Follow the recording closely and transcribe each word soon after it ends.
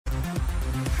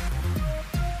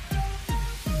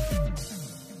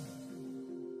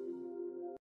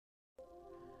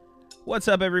What's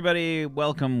up, everybody?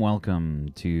 Welcome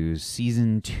to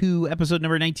Season 2, Episode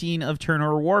number 19 of Turn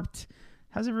or Warped.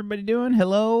 How's everybody doing?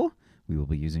 Hello? We will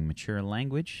be using mature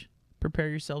language. Prepare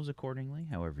yourselves accordingly,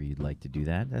 however you'd like to do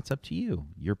that. That's up to you.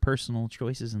 Your personal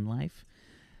choices in life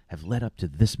have led up to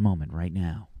this moment right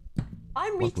now.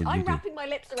 I'm What will you do? wrapping my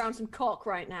lips around some cock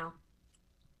right now.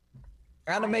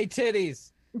 Anime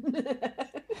titties.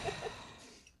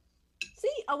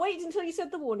 See, I waited until you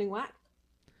said the warning whack.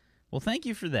 Well, thank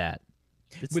you for that.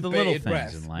 It's With the little bated things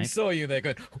breath. in We life. saw you there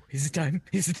going, oh, is it time?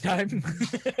 Is it time?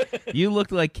 You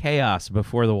looked like chaos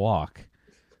before the walk.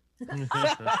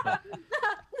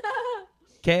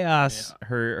 Chaos,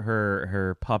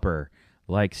 her pupper,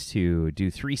 likes to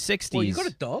do 360s. Well, you got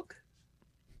a dog?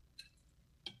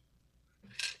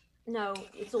 No,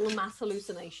 it's all a mass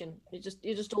hallucination.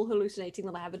 You're just all hallucinating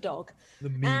that I have a dog. The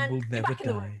meme And will get never back in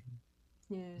the die. room.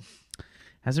 Yeah.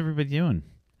 How's everybody doing?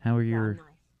 How are your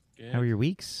Nice. How are your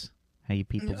weeks? How you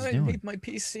people's I doing? need my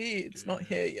PC. It's not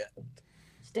here yet.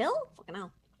 Still? Fucking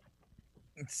hell.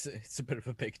 It's a bit of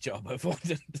a big job I've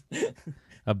ordered.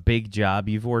 A big job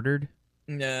you've ordered?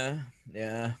 Yeah.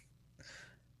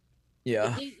 You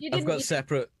I've didn't- got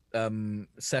you-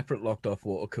 separate locked off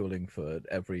water cooling for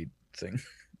everything.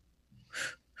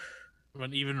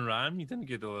 When even RAM, you didn't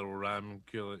get a little RAM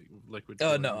liquid. Oh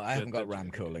cooling no, I haven't shit, got did you?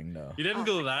 RAM cooling. No, You didn't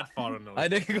go that far enough. I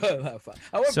didn't go that far.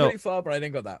 I went So- pretty far, but I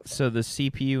didn't go that far. So the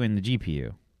CPU and the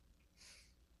GPU.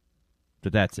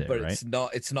 But that's it, But right?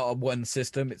 it's not a one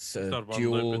system. It's It's a not one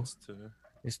dual. loop, it's two.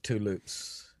 It's two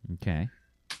loops. Okay.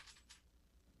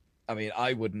 I mean,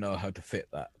 I wouldn't know how to fit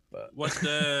that, but What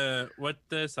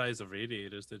the size of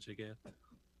radiators did you get?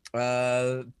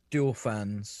 dual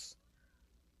fans,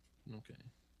 Okay.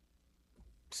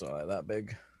 so like that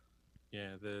big.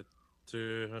 Yeah, the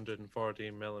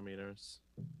 240 millimeters.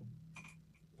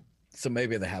 So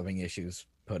maybe they're having issues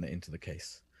putting it into the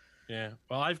case. Yeah.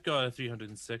 Well, I've got a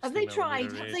 360. Have they tried?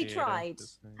 millimeter Have they radiator, tried?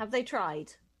 this thing. Have they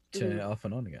tried? Turn it off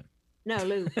and on again. No,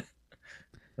 Lou.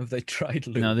 Have they tried?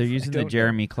 Lube? No, they're I using the don't know.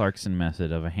 Jeremy Clarkson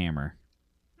method of a hammer.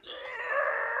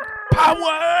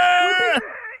 Power!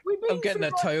 I'm getting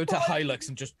a Toyota Hilux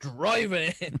and just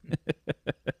driving it in.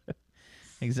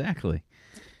 Exactly.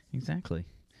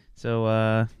 So,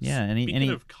 yeah, Speaking any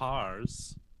of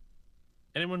cars,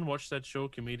 anyone watch that show,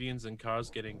 Comedians in Cars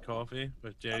Getting Coffee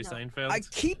with Jerry No. Seinfeld? I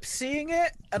keep seeing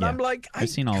it, and Yeah, I'm like, I I've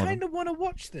seen all of them. kind of want to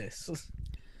watch this.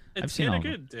 It's seen kind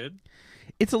all of of good, dude.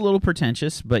 it's a little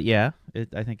pretentious, but yeah,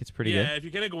 I think it's pretty Yeah, good. if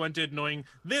you're gonna go into it knowing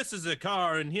this is a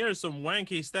car and here's some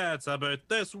wanky stats about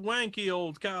this wanky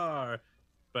old car,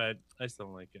 but I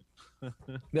still like it.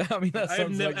 I mean, that I've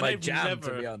sounds nev- like and my I've jam,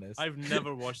 never- to be honest. I've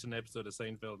never watched an episode of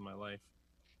Seinfeld in my life,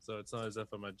 so it's not as if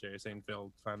I'm a Jerry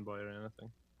Seinfeld fanboy or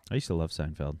anything. I used to love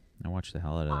Seinfeld. I watched the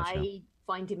hell out of that show. I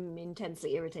find him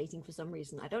intensely irritating for some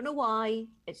reason. I don't know why.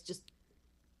 It's just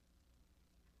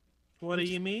What do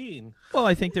you mean? Well,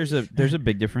 I think there's a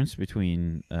big difference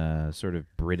between sort of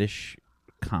British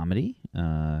comedy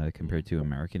compared to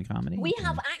American comedy. we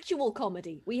have And- actual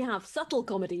comedy. We have subtle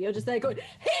comedy. You're just there going,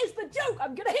 "Here's the joke.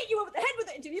 I'm gonna hit you over the head with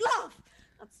it until you laugh."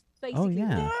 That's basically.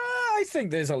 yeah. I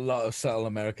think there's a lot of subtle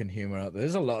American humor out there.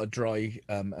 There's a lot of dry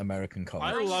American I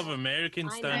comedy. love American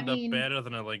I stand-up mean- better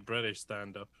than I like British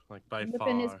stand-up, like by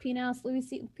Whipping his far.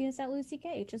 penis at Lucy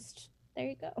K. Just there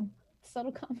you go.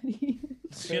 Subtle comedy.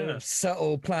 Yeah.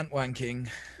 Subtle plant wanking.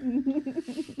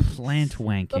 Plant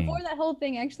wanking. Before that whole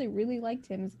thing, I actually really liked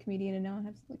him as a comedian, and now I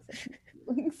have some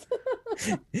feelings.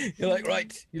 You're like,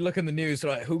 right, you look in the news,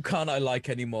 right, who can't I like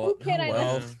anymore? Who can't I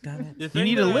well, like? damn it. The thing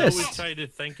need a that I list. always try to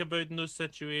think about in those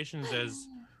situations is,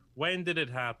 when did it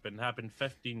happen? Happened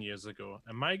 15 years ago.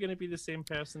 Am I going to be the same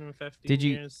person in 15 Did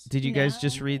you years? did you guys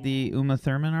just read the Uma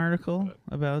Thurman article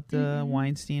about Mhm.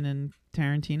 Weinstein and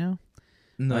Tarantino?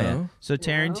 No. Oh, yeah. So No.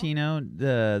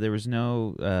 Tarantino, there was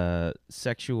no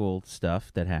sexual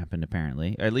stuff that happened.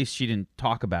 Apparently, or at least she didn't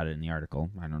talk about it in the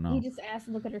article. I don't know. He just asked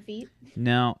to look at her feet.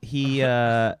 No, he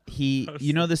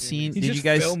you know the scene? He Did just you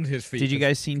guys filmed his feet did you for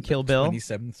guys seen Kill Bill?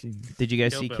 2017. Did you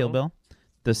guys Kill see Bill? Kill Bill?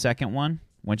 The second one,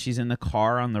 when she's in the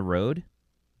car on the road.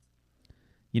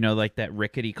 You know, like that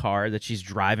rickety car that she's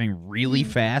driving really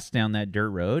fast down that dirt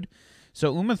road.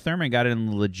 So Uma Thurman got in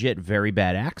a legit very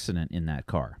bad accident in that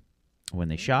car when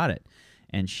they shot it.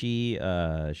 And she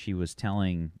was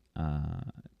telling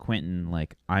Quentin,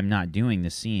 like, I'm not doing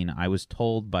this scene. I was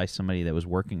told by somebody that was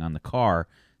working on the car,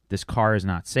 this car is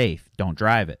not safe. Don't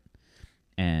drive it.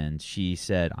 And she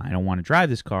said, I don't want to drive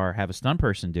this car. Have a stunt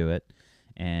person do it.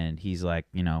 And he's like,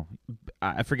 you know,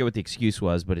 I forget what the excuse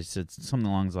was, but it said something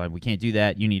along the line, we can't do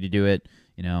that. You need to do it.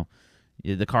 You know,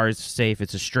 The car is safe.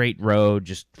 It's a straight road.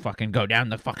 Just fucking go down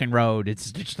the fucking road.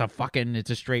 It's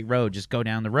a straight road. Just go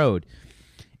down the road.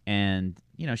 And,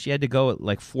 she had to go at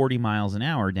like 40 miles an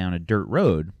hour down a dirt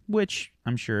road, which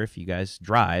I'm sure if you guys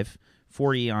drive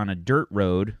 40 on a dirt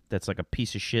road, that's like a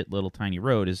piece of shit little tiny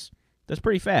road, that's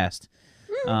pretty fast.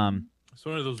 It's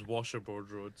one of those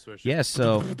washerboard roads. Yeah,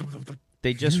 so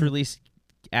they just released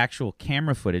actual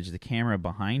camera footage, the camera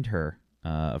behind her,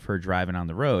 of her driving on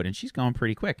the road, and she's going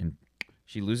pretty quick, and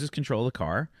she loses control of the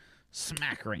car,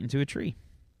 smack right into a tree.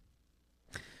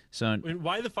 So, I mean,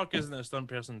 why the fuck isn't a stunt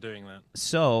person doing that?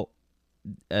 So,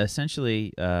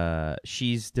 essentially,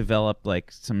 she's developed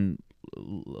like some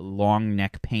long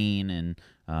neck pain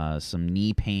and some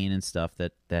knee pain and stuff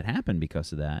that happened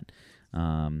because of that.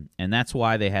 And that's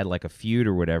why they had like a feud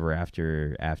or whatever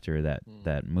after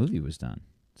that movie was done.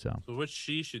 So what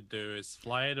she should do is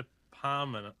fly to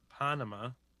Panama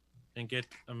and get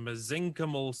a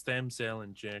mesenchymal stem cell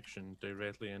injection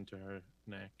directly into her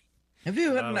neck. Have you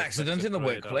had an That'll accident fix in the it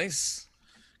right up. workplace?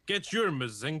 Get your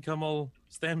mesenchymal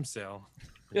stem cell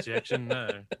injection now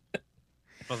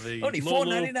for the Only low,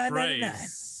 low $4.99.99.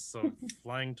 price of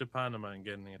flying to Panama and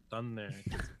getting it done there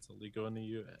 'cause it's illegal in the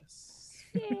U.S.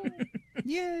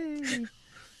 yay!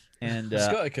 And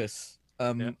Scoticus,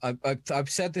 Yeah. I've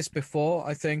said this before,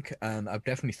 I think, and I've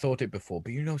definitely thought it before,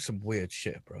 but you know some weird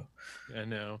shit, bro. I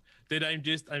know.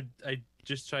 I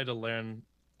just try to learn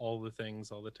all the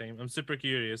things all the time. I'm super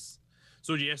curious.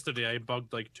 So yesterday I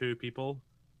bugged like 2 people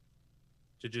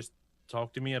to just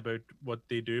talk to me about what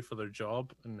they do for their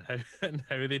job and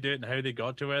how they do it and how they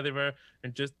got to where they were.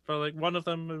 And just for like one of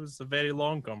them, it was a very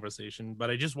long conversation, but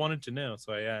I just wanted to know,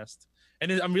 so I asked.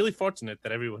 And I'm really fortunate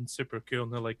that everyone's super cool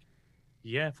and they're like,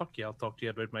 yeah, fuck yeah, I'll talk to you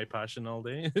about my passion all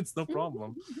day. It's no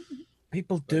problem.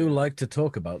 People do like to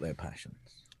talk about their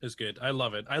passions. It's good. I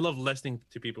love it. I love listening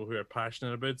to people who are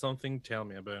passionate about something. Tell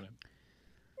me about it.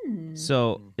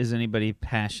 so, is anybody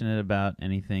passionate about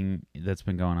anything that's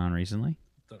been going on recently?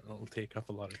 That'll take up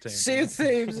a lot of time. Sea of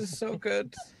Thieves is so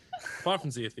good. Apart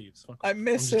from Sea of Thieves. Fuck. I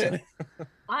miss I'm just it.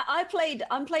 kidding.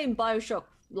 I'm playing Bioshock,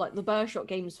 like the Bioshock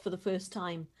games for the first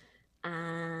time,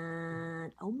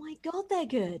 and oh my god, they're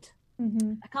good.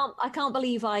 Mm-hmm. I can't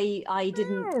believe I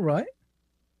didn't. All right.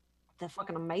 They're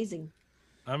fucking amazing.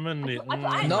 I'm in the.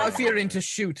 Not if you're into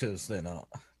shooters, they're not.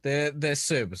 They're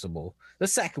serviceable. The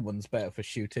second one's better for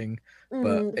shooting, but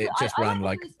Mm, it just I ran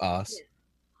like like those- arse.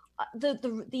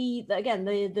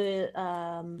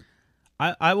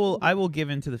 I will give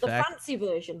into the the fact. fancy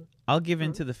version. I'll give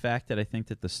into the fact that I think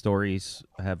that the stories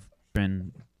have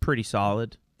been pretty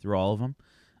solid through all of them.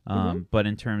 But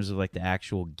in terms of like the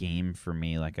actual game for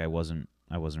me, like I wasn't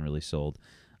really sold.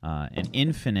 And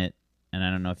Infinite, and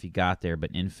I don't know if you got there,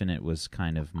 but Infinite was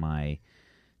kind of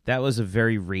that was a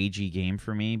very ragey game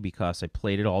for me because I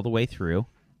played it all the way through.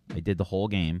 I did the whole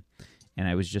game, and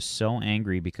I was just so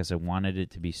angry because I wanted it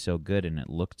to be so good, and it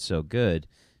looked so good,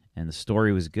 and the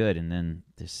story was good, and then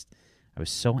I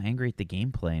was so angry at the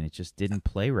gameplay, and it just didn't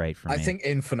play right for me. I think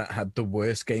Infinite had the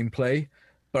worst gameplay,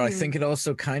 but I think it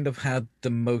also kind of had the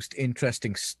most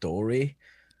interesting story.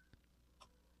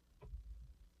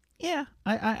 Yeah,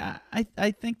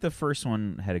 I think the first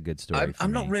one had a good story.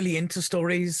 I'm not really into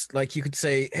stories. Like you could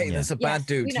say, hey, Yeah. there's a bad Yes,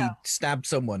 dude. we He know. stabbed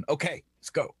someone. Okay, let's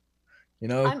go. You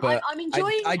know, I'm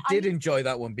enjoying. I did enjoy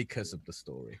that one because of the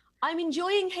story. I'm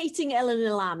enjoying hating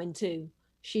Eleanor Lamb too.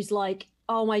 She's like,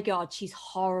 oh my god, she's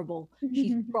horrible.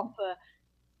 She's proper,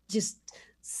 just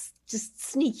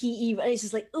sneaky evil. And it's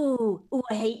just like, ooh,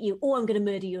 I hate you. Oh, I'm gonna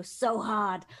murder you so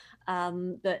hard.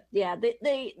 But yeah,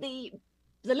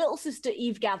 the little sister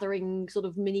Eve gathering sort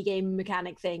of mini game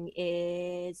mechanic thing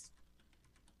is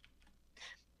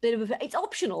it's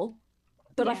optional,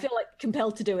 but I Yeah. feel like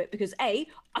compelled to do it because A,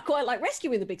 I quite like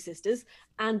rescuing the big sisters,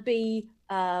 and B,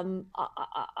 it's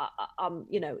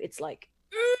like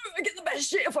I get the best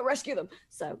shit if I rescue them.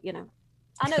 So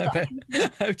I know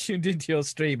that. I've tuned into your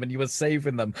stream and you were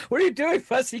saving them. What are you doing,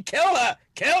 Fussy? Kill her!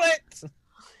 Kill it!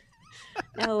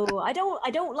 No, I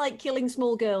don't like killing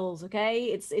small girls. Okay,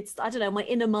 it's I don't know, my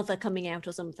inner mother coming out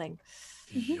or something.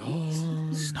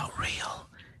 It's not real.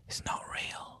 It's not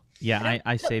real. Yeah,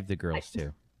 I saved the girls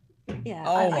too. Yeah.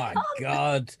 Oh I my can't-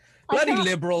 god. I Bloody can't-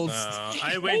 liberals.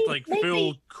 I went like Maybe-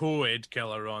 full co-ed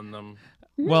killer on them.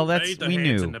 Well, that's Right, the we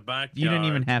heads knew. in the backyard, You didn't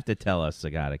even have to tell us,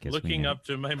 Sagaticus. We looking knew. up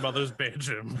to my mother's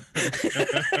bedroom.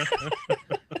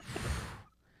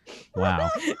 Wow.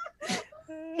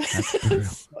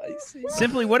 Spicy.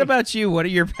 Simply, what about you? What are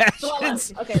your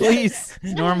passions? Okay. Please,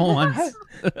 normal ones.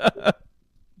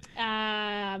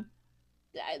 My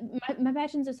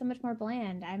passions are so much more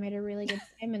bland. I made a really good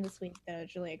salmon this week that I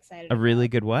was really excited A really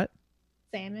about. good what?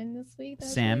 salmon this week. that I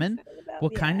was Salmon? excited about.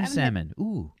 What Yeah, kind I of haven't had- salmon?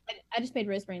 Ooh, I just made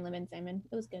rosemary and lemon salmon.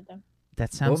 It was good though. that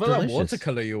What sounds about that delicious.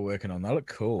 watercolor you were working on? That looked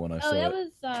cool when I Oh, saw that it.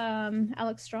 was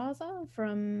Alex Straza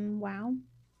from WoW.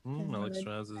 Alex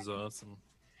Raz is awesome.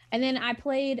 And then I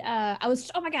played. I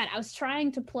was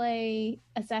trying to play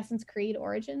Assassin's Creed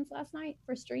Origins last night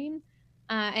for stream,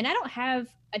 and I don't have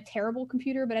a terrible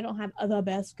computer, but I don't have the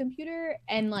best computer,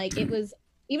 and like it was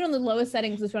even on the lowest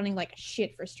settings was running like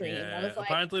shit for stream. I Yeah, was like,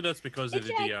 apparently that's because of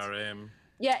the eject. DRM.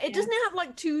 Yeah, it Yeah. doesn't have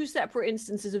like two separate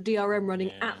instances of DRM running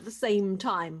Yeah. at the same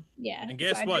time. yeah. And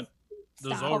guess so I what? just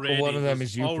There's stopped. already one of them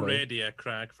there's is Uplay. already a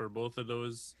crack for both of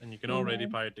those, and you can already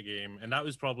Mhm. pirate the game, and that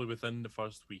was probably within the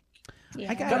first week.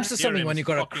 Yeah. got- Comes to something DRM when is you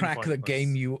got to fucking crack the pointless.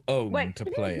 game you own Wait. to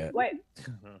play it. Wait,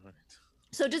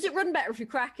 so does it run better if you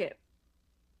crack it?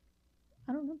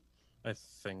 I don't know. I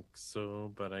think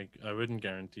so, but I wouldn't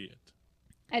guarantee it.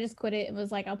 I just quit it and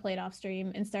was like, I'll play it off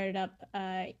stream and started up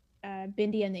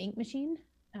Bindi and the Ink Machine.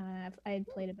 I had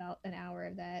played about an hour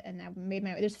of that, and I made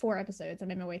my. There's 4 episodes. I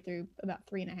made my way through about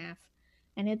 3.5,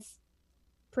 and it's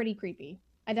pretty creepy.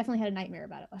 I definitely had a nightmare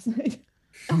about it last night.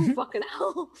 Oh fucking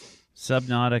hell!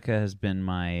 Subnautica has been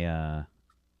my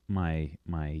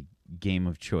my game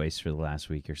of choice for the last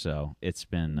week or so. It's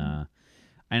been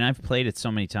and I've played it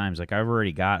so many times. Like I've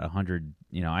already got 100.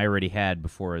 You know, I already had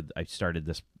before I started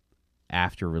this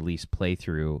after release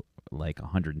playthrough like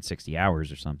 160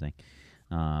 hours or something.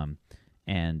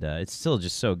 And it's still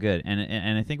just so good.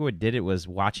 And I think what did it was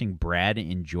watching Brad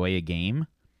enjoy a game.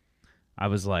 I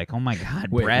was like, oh my god,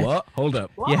 Wait, Brad! what? Hold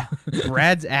up. What? Yeah,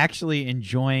 Brad's actually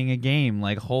enjoying a game.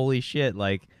 Like, holy shit!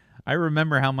 Like, I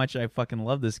remember how much I fucking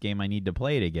love this game. I need to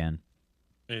play it again.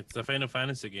 It's a Final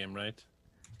Fantasy game, right?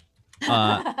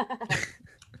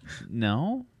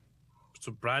 No,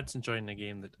 So Brad's enjoying a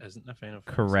game that isn't a Final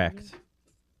Fantasy. correct.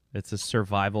 It's a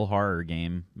survival horror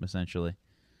game, essentially.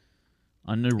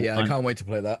 Yeah, I can't wait to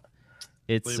play that.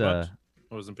 It's Play what?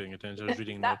 I wasn't paying attention. I was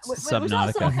reading That, notes. was that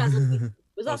Subnautica. sarcasm?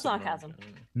 Was that Oh, sarcasm?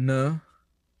 Subnautica. No.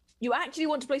 You actually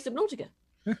want to play Subnautica?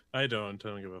 I don't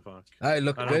give a fuck. It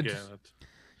looked I don't good. get it.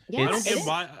 Yeah, I don't It's- get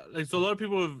why. Like, so a lot of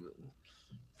people have.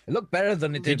 It looked better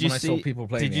than it did, Did you when I saw see? people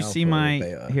playing Did the you see alpha or my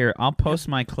beta. here? I'll post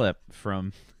my clip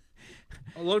from.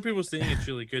 A lot of people saying it's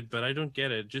really good, but I don't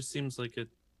get it. It just seems like it.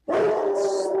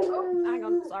 Oh, hang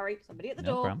on, sorry, somebody at the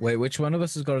No door. problem. Wait, which one of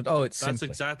us has got it? Oh, it's That's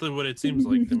Simply. exactly what it seems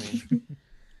like to me.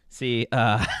 See,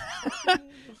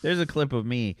 there's a clip of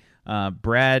me.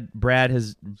 Brad Watch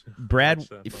that,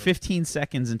 bud. 15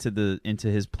 seconds into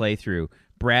his playthrough,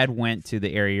 Brad went to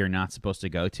the area you're not supposed to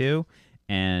go to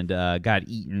and got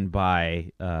eaten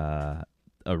by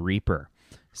a Reaper.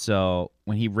 So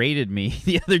when he raided me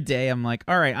the other day, I'm like,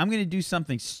 all right, I'm going to do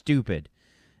something stupid.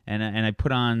 And I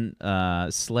put on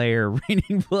Slayer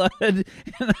Raining Blood, and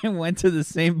I went to the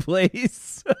same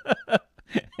place.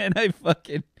 And I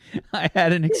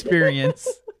had an experience.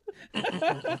 Oh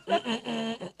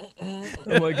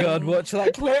my god, watch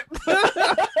that clip.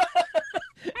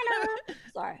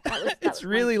 Sorry, that was It's my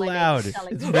really neighbour loud.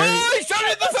 selling It's me. very- Oh, he shot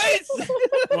it in the face!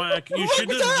 Like, you Look should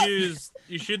at have that! used.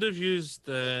 You should have used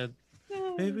the.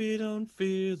 Maybe don't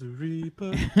fear the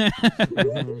Reaper.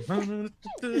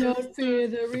 Don't fear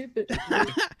the Reaper.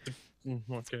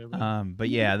 Okay, But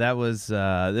yeah, that was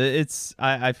it's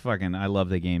I love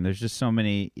the game. There's just so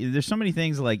many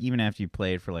things like even after you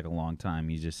play it for like a long time,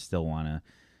 you just still want to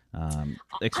I still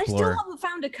explore. haven't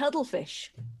found a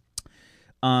cuttlefish.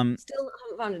 Um, Still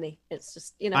haven't found any. It's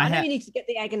just, you know, I I know ha- you need to get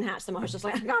the egg and hatch them. I was just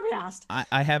like, I can't be asked.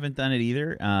 I haven't done it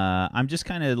either. I'm just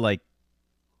kind of like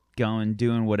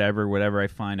doing whatever I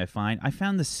find. I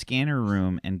found the scanner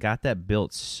room and got that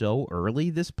built so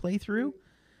early this playthrough.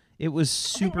 It was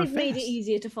super I think they've fast. made it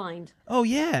easier to find. Oh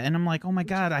yeah, and I'm like, oh my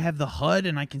god, I have the HUD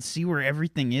and I can see where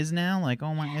everything is now. Like,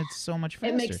 oh my, it's so much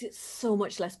faster. It makes it so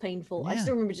much less painful. I Yeah.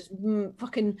 still remember just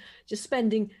fucking just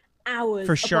spending hours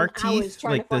For upon shark hours teeth,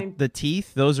 trying like to find. the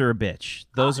teeth, those are a bitch.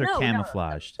 Those Oh, are no,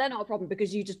 camouflaged. They're not a problem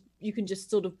because you can just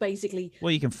sort of basically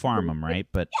Well, you can farm them, right?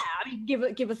 But I mean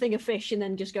give a thing of fish and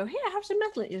then just go, here, have some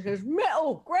metal. It just goes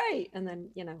metal, great, and then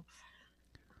you know.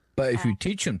 But if you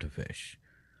teach them to fish,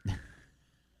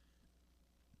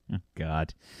 oh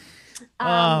god,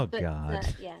 Oh, but,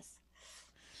 God. yes.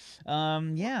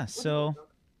 yeah. So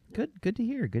good to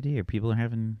hear. Good to hear. People are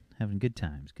having good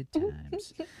times. Good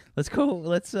times. Let's go.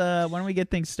 Let's why don't we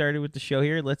get things started with the show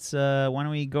here? Let's why don't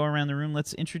we go around the room?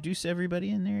 Let's introduce everybody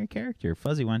in their character.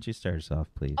 Fuzzy, why don't you start us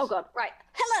off, please? Oh god, right.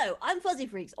 Hello, I'm Fuzzy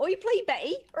Freaks. Or you play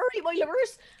Betty, early my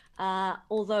lovers.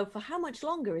 Although for how much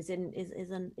longer is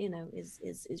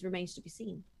remains to be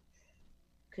seen.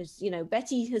 Because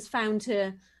Betty has found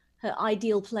her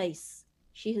ideal place.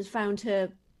 She has found her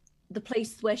the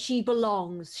place where she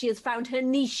belongs. She has found her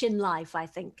niche in life, I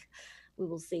think. We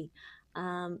will see.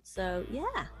 So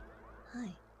yeah. Hi.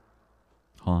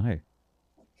 Hi.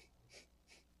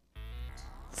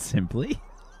 Simply?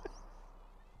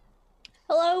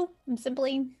 Hello, I'm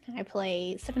Simply. I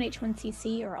play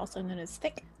 7H1CC, or also known as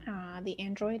Thick, the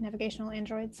android, navigational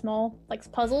android, small, likes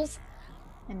puzzles.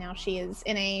 And now she is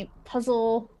in a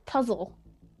puzzle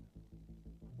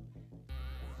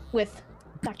with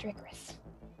Dr. Icarus.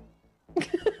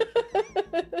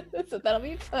 So that'll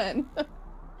be fun.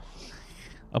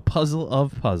 A puzzle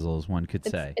of puzzles, one could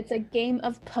say. It's a game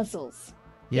of puzzles.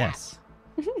 Yes.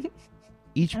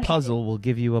 Each puzzle will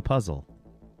give you a puzzle.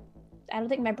 I don't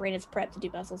think my brain is prepped to do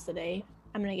puzzles today.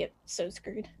 I'm gonna get so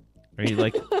screwed. Are you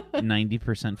like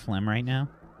 90% phlegm right now?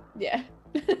 Yeah.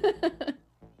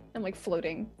 I'm like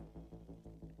floating.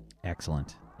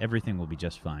 Excellent. Everything will be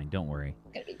just fine. Don't worry.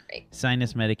 It's gonna be great.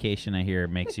 Sinus medication, I hear,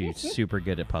 makes you super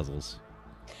good at puzzles.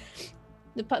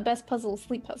 The best puzzle,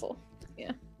 sleep puzzle.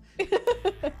 Yeah.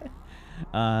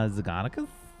 Zagonicus?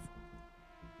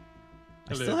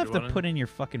 I Hello, still have to everyone. put in your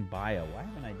fucking bio. Why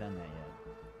haven't I done that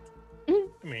yet?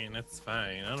 I mean, that's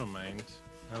fine. I don't mind.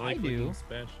 I I like do. looking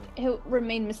special. He'll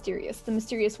remain mysterious. The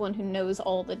mysterious one who knows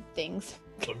all the things.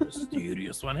 The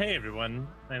mysterious one. Hey everyone,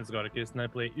 my name's Gorikis and I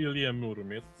play Ilya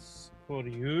Muromets for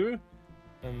you.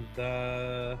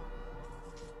 And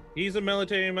he's a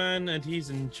military man and he's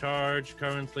in charge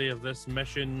currently of this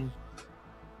mission.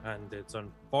 And it's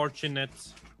unfortunate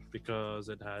because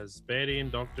it has Betty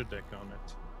and Dr. Dick on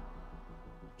it.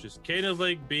 Which is kind of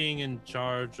like being in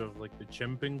charge of like the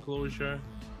chimp enclosure.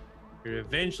 You're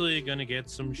eventually gonna get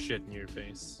some shit in your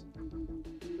face.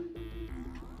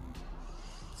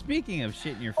 Speaking of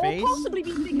shit in your Or face, possibly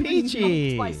be being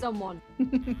Peachy. by someone.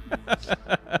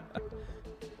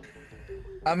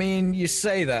 I mean, you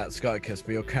say that, Skycus,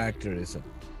 but your character isn't.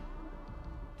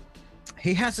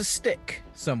 He has a stick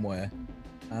somewhere.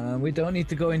 We don't need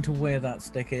to go into where that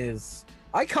stick is.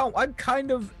 I'm kind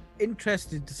of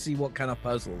interested to see what kind of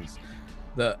puzzles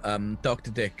that Dr.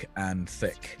 Dick and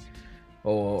Thick,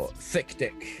 or Thick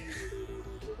Dick,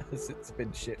 as it's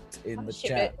been shipped in the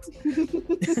Ship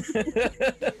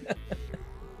chat.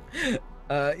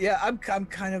 Yeah, I'm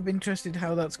kind of interested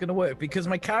how that's going to work because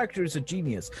my character is a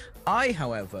genius. I,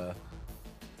 however,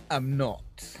 am not.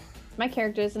 My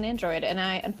character is an android, and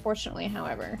I, unfortunately,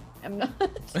 however, am not.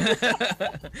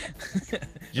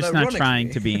 just not trying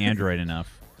Ironically- to be android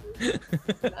enough.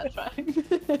 Not trying.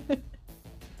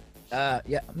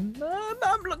 Yeah,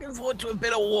 I'm looking forward to a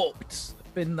bit of Warped.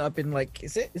 I've been like,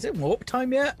 is it Warp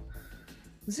time yet?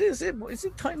 Is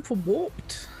it time for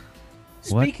Warped?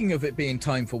 What? Speaking of it being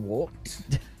time for Warped,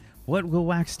 What will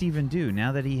Wax Steven do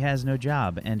now that he has no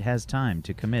job and has time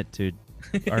to commit to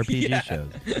RPG Yeah. shows?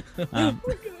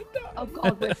 Oh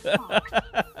god, we're fucked.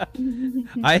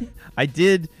 I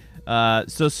did.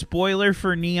 So spoiler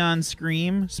for Neon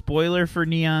Scream. Spoiler for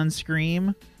Neon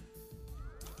Scream.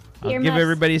 I'll Ear give muffs.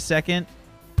 everybody a second.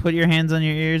 Put your hands on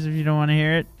your ears if you don't want to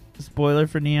hear it. Spoiler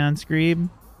for Neon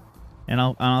Scream, and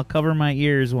I'll cover my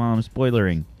ears while I'm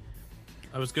spoilering.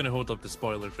 I was gonna hold up the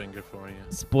spoiler finger for you.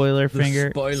 Spoiler The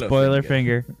finger. spoiler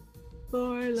Finger.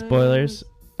 Spoilers.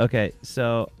 Okay,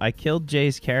 so I killed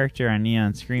Jay's character on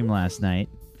Neon Scream last night.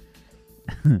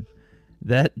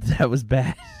 that was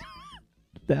bad.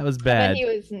 That was But bad. he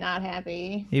was not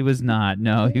happy. He was not.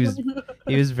 No, he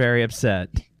was very upset.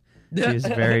 He was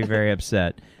very, very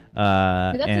upset.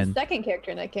 That's the And second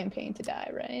character in that campaign to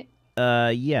die, right?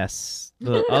 yes,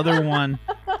 the other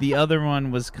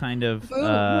one was kind of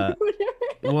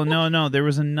well, no, there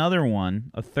was another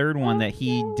one, a third one that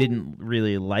he didn't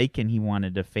really like and he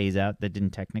wanted to phase out that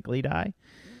didn't technically die.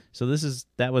 So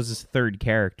that was his third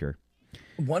character.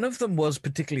 one of them was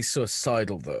particularly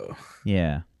suicidal, though.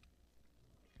 Yeah.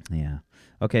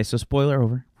 Okay, so spoiler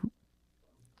over.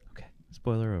 Okay,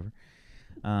 spoiler over.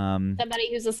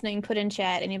 Somebody who's listening, put in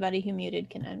chat. Anybody who muted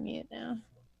can unmute now.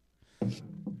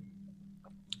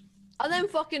 And then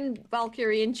fucking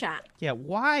Valkyrie in chat. Yeah,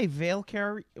 why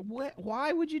Valkyrie?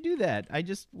 Why would you do that? I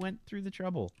just went through the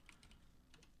trouble.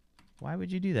 Why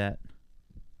would you do that?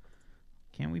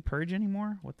 Can't we purge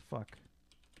anymore? What the fuck?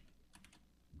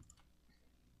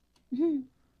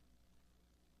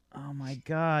 Oh my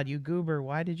god, you goober,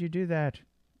 why did you do that?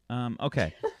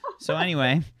 Okay. So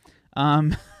anyway,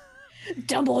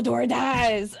 Dumbledore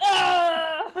dies.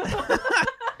 Ah!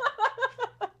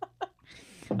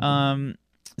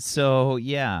 so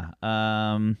yeah,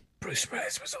 Bruce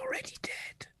Willis was already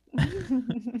dead.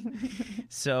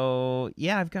 so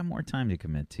yeah, I've got more time to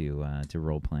commit to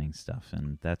role playing stuff,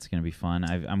 and that's gonna be fun.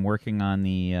 I'm working on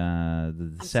the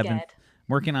I'm seventh. scared.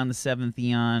 working on the 7th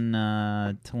Eon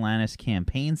Talanis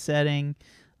campaign setting,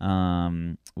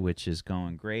 which is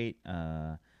going great.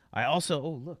 I also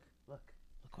look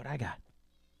what I got.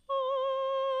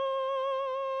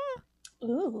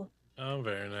 Ooh. Oh,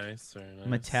 very nice, very nice.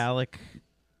 Metallic.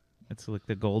 It's like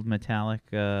the gold metallic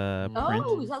print.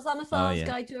 Oh, that's Anathar's yeah.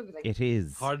 Guide to Everything. It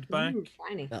is. Hardback. Ooh,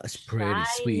 shiny. That's pretty Shiny.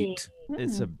 sweet.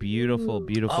 It's a beautiful,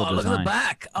 beautiful Oh, look design. at the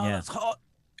back. Oh, Yeah. that's hot.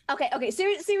 Okay,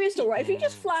 serious talk, right? If you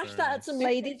just flash very that nice. at some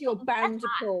ladies, you're bound to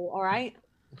pull, all right?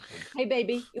 Hey,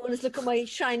 baby, you want us to look at my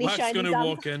shiny, Mac's shiny gonna damn-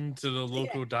 walk into the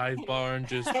local dive bar and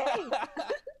just, Hey.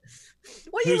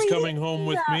 What are you who's reading coming home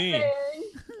with that me? thing?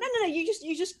 No. You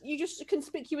just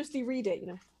conspicuously read it. You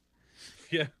know.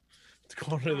 Yeah, to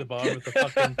corner of the bar with the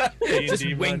fucking D&D Just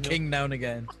manual. winking now and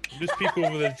again. Just peek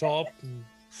over the top and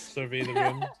survey the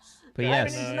room. But I'm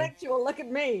yes, an intellectual. Look at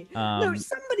me. No,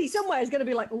 somebody somewhere is going to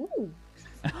be like, ooh.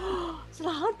 It's a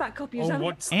hardback copy. Is Oh, that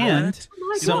what's and that? Oh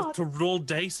my You god! have to roll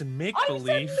dice and make I'm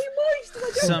believe. suddenly moist. and I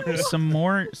don't know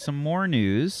some more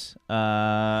news.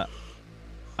 I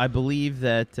believe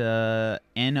that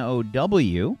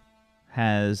NOW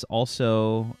has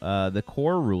also the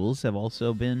core rules have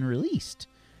also been released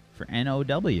for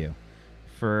NOW,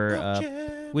 for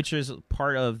which is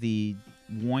part of the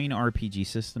Wine RPG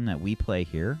system that we play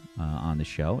here on the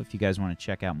show. If you guys want to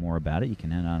check out more about it, you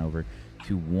can head on over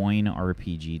to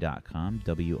winerpg.com,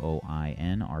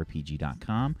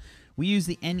 WOINRPG.com. We use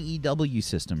the NEW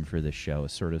system for this show, a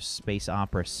sort of space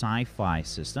opera sci-fi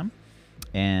system.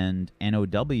 And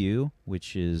NOW,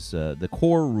 which is the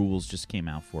core rules, just came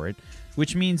out for it,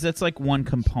 which means that's like one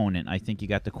component. I think you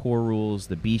got the core rules,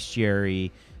 the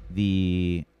bestiary,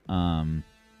 the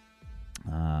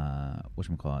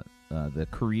whatchamacallit, the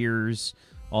careers,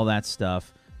 all that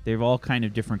stuff. They've all kind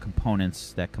of different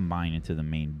components that combine into the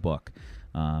main book.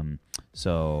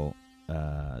 So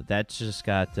that just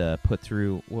got put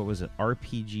through. What was it?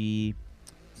 RPG.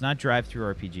 It's not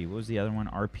Drive-Through RPG. What was the other one?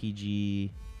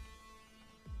 RPG.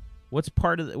 What's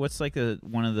part of what's like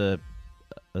one of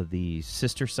the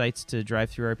sister sites to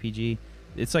Drive-Through RPG?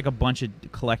 It's like a bunch of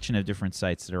collection of different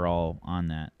sites that are all on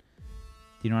that. Do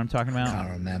you know what I'm talking I about? can't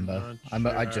remember.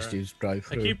 Not I just sure. use drive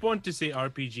I through. keep wanting to say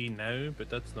RPG now, but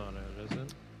that's not it, is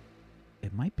it?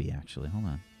 It might be actually. Hold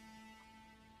on.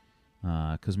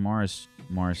 Because Mars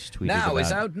tweeted Now about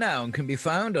it's out now and can be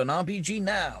found on RPG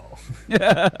Now.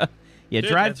 yeah, Dude,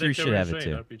 Drive-Through I think should I have was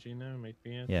it right. too. RPG now might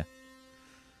be it. Yeah.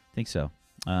 Think so.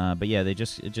 But yeah, it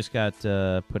just got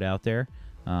put out there.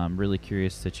 Really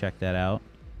curious to check that out.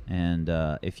 And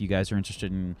if you guys are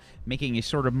interested in making a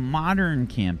sort of modern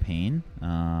campaign,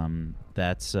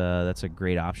 that's a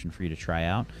great option for you to try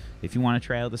out. If you want to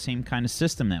try out the same kind of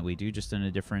system that we do, just in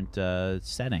a different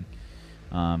setting.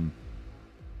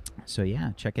 So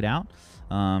yeah, check it out.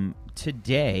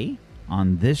 Today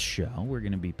on this show, we're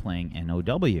going to be playing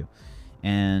NOW.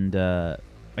 And I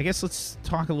guess let's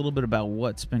talk a little bit about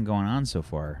what's been going on so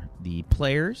far. The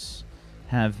players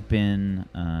have been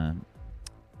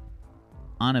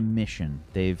on a mission.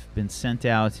 They've been sent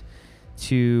out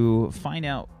to find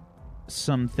out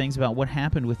some things about what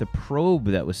happened with a probe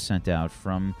that was sent out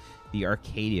from the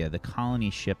Arcadia, the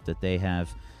colony ship that they have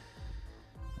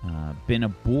been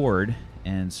aboard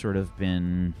and sort of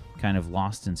been kind of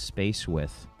lost in space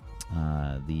with.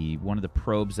 One of the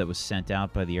probes that was sent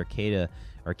out by the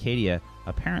Arcadia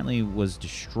apparently was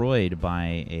destroyed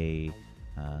by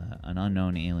an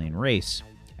unknown alien race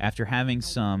after having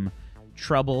some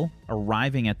trouble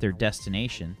arriving at their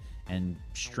destination and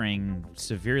straying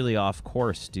severely off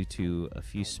course due to a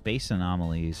few space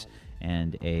anomalies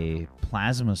and a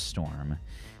plasma storm.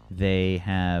 They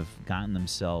have gotten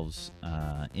themselves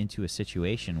into a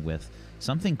situation with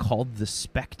something called the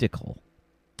Spectacle.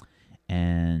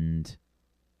 And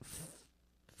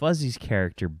Fuzzy's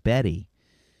character, Betty,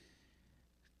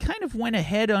 kind of went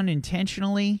ahead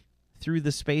unintentionally through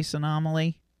the space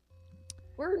anomaly.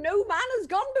 Where no man has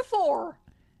gone before.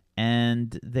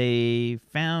 And they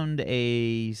found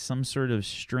some sort of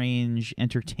strange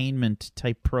entertainment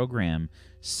type program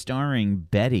starring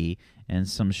Betty and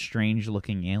some strange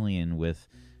looking alien with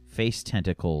face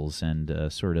tentacles and a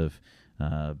sort of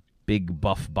big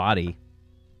buff body,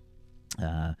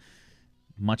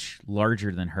 much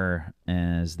larger than her,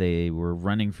 as they were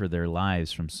running for their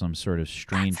lives from some sort of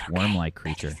strange worm-like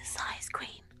creature. Betty's the size queen.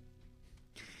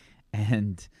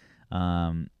 And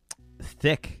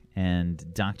Thick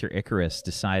and Dr. Icarus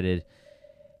decided,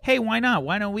 hey, why not?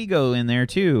 Why don't we go in there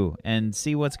too and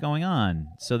see what's going on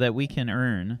so that we can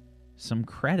earn some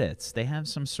credits? They have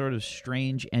some sort of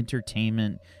strange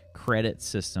entertainment credit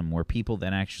system where people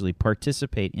that actually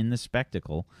participate in the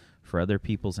spectacle for other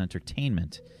people's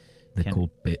entertainment They're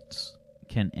called bits.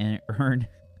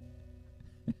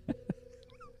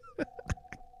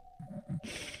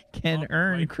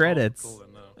 earn My credits. God,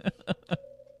 no.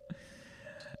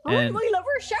 All right, And- my lover,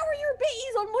 shower your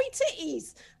bitties on my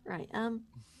titties. Right.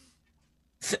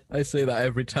 I say that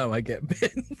every time I get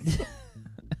bitten.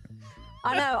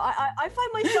 I know. I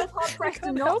find myself hard pressed to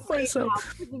can't not help say it myself. now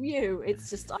because of you. It's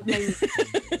just I've made.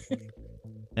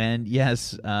 And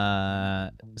yes,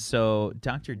 so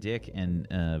Dr. Dick and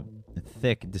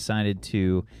Thick decided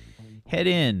to head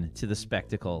in to the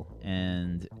spectacle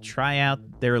and try out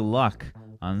their luck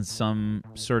on some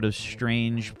sort of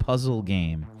strange puzzle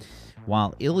game,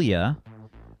 while Ilya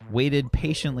waited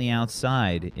patiently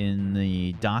outside in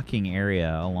the docking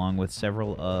area along with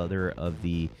several other of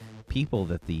the people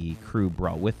that the crew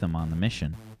brought with them on the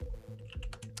mission.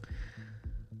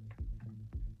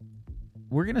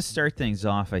 We're going to start things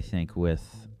off, I think, with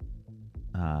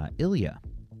Ilya.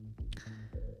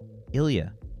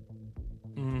 Ilya,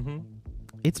 Mm-hmm.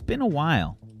 it's been a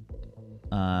while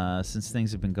since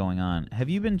things have been going on. Have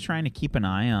you been trying to keep an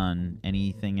eye on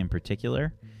anything in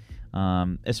particular?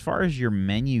 As far as your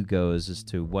menu goes as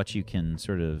to what you can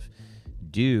sort of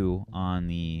do on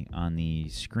the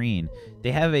screen,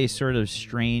 they have a sort of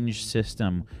strange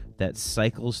system that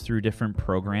cycles through different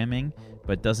programming,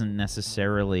 but doesn't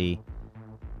necessarily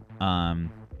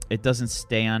it doesn't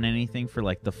stay on anything for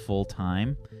like the full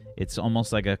time. It's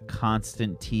almost like a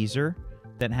constant teaser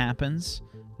that happens.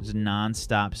 There's a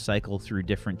non-stop cycle through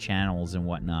different channels and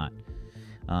whatnot.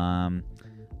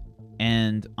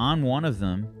 And on one of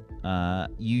them,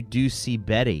 you do see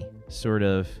Betty sort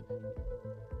of.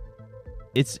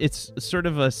 It's sort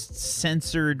of a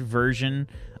censored version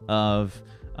of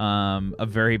a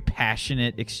very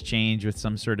passionate exchange with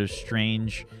some sort of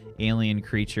strange alien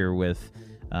creature with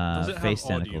Does it face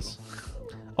have audio? tentacles.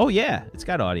 Oh yeah, it's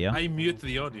got audio. I mute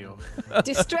the audio.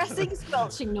 Distressing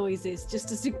squelching noises just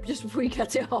before you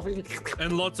cut it off.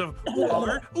 And lots of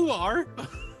ooh-ar, ooh-ar.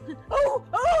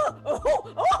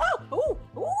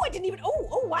 I didn't even.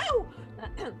 Oh, wow.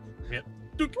 Yep.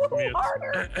 Doot, Woohoo, mute.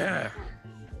 harder.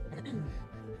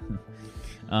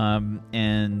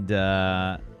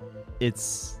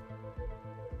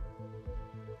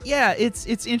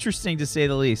 It's interesting to say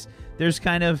the least. There's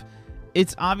kind of,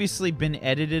 it's obviously been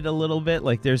edited a little bit.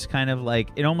 Like there's kind of like,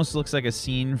 it almost looks like a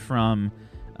scene from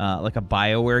like a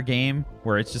BioWare game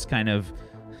where it's just kind of,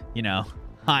 you know,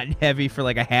 hot and heavy for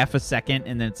like a half a second,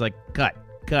 and then it's like cut.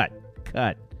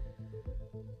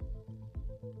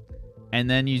 And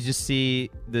then you just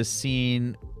see the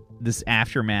scene, this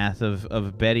aftermath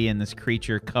of Betty and this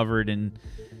creature covered in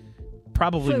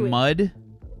probably Fluid. mud.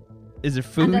 Is it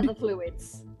And food? other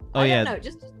fluids. Oh, I yeah. don't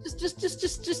know.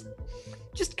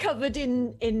 Just covered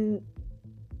in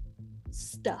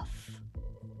stuff.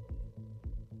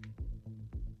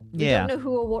 We Yeah. don't know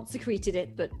who or what secreted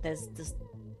it, but there's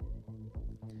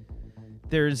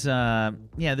There's a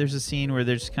scene where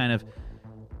they're just kind of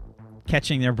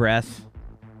catching their breath.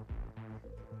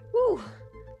 Ooh.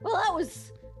 Well, that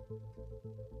was.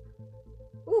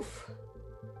 Oof.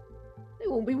 They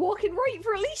won't be walking right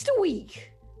for at least a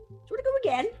week. Do you want to go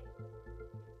again?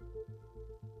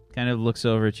 Kind of looks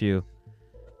over at you.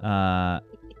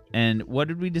 And what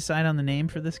did we decide on the name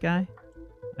for this guy?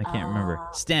 I can't remember.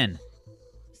 Sten.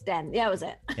 Stan. Yeah, that was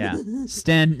it. Yeah.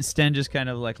 Sten just kind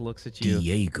of like looks at you.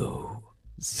 Diego.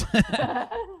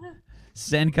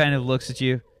 Sten kind of looks at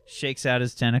you, shakes out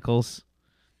his tentacles,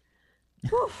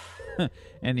 Oof.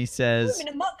 and he says, I'm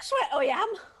in a muck sweat, I am.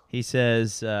 he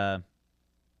says,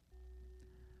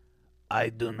 I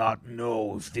do not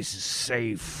know if this is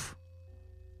safe.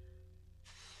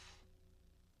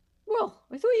 Well,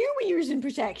 I thought you were using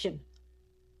protection.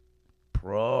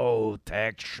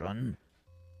 Protection.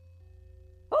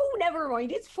 Oh, never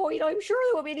mind. It's fine. I'm sure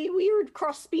there won't be any weird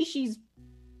cross-species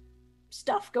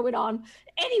stuff going on.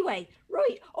 Anyway,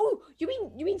 right. Oh, you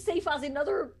mean safe as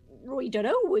another? I don't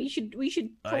know. We should.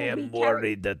 I Probably am carry-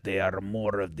 worried that there are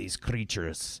more of these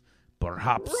creatures.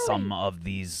 Perhaps some of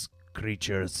these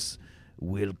creatures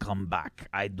will come back.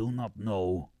 I do not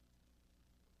know.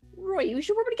 Right. We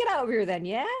should probably get out of here then.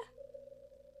 Yeah.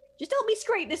 Just help me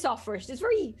scrape this off first. It's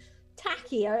very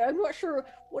tacky. I'm not sure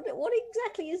what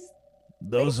exactly is.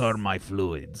 Those This- are my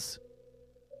fluids.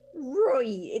 Right.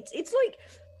 It's like,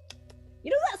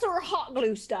 you know, that sort of hot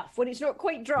glue stuff when it's not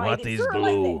quite dry. What it's is sort of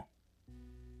like glue? the-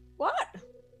 What?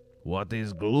 What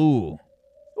is glue?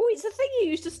 Oh, it's the thing you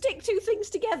use to stick two things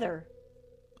together.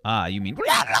 you mean,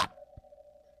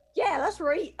 Yeah, that's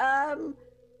right.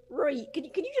 Right. Can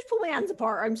you just pull my hands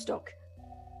apart? I'm stuck.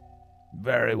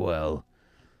 Very well.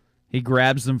 he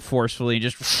grabs them forcefully and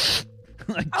just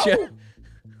like Oh!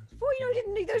 Before you know I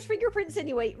didn't need those fingerprints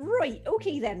anyway. Right,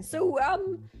 okay then. So,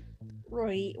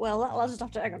 right. Well, I'll just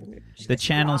have to. Hang on. The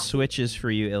channel switches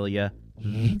for you, Ilya.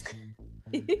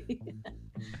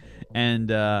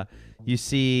 And you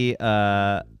see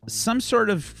some sort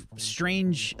of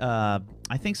strange, I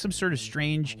think some sort of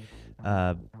strange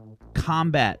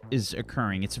combat is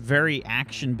occurring. It's very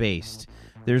action-based.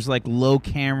 There's like low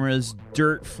cameras,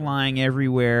 dirt flying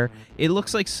everywhere. It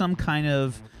looks like some kind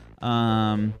of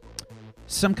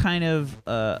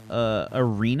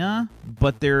arena,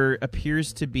 but there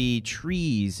appears to be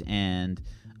trees and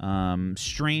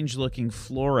strange-looking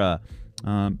flora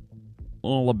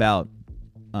all about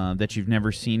that you've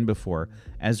never seen before,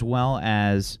 as well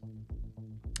as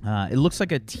it looks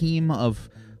like a team of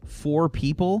 4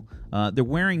 people. They're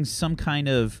wearing some kind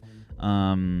of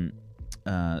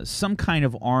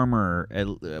armor,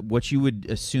 what you would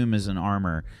assume is an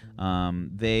armor.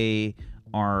 They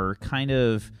are kind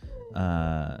of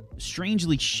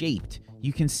strangely shaped.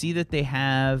 You can see that they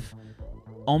have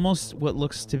almost what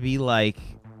looks to be like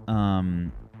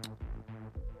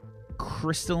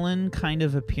crystalline kind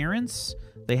of appearance.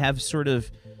 They have sort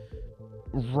of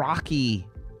rocky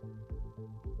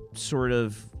sort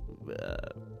of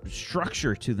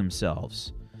structure to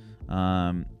themselves.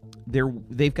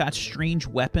 They've got strange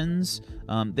weapons.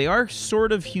 They are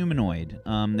sort of humanoid.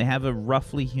 They have a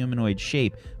roughly humanoid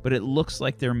shape, but it looks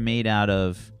like they're made out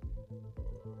of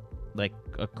like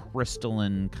a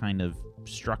crystalline kind of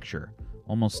structure,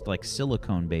 almost like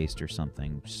silicone based or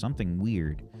something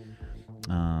weird.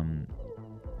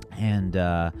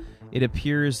 It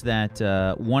appears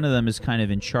that one of them is kind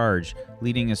of in charge,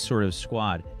 leading a sort of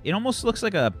squad. It almost looks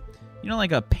like a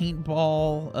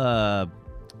paintball,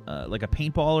 like a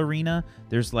paintball arena.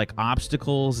 There's like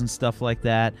obstacles and stuff like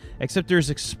that, except there's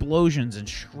explosions and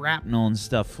shrapnel and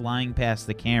stuff flying past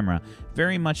the camera.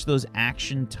 Very much those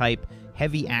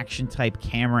heavy action type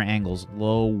camera angles,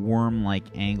 low worm-like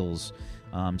angles.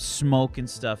 Smoke and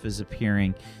stuff is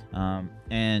appearing,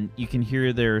 and you can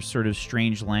hear their sort of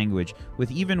strange language.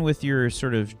 Even with your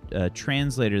sort of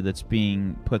translator that's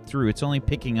being put through, it's only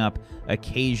picking up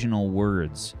occasional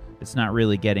words. It's not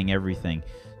really getting everything.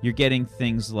 You're getting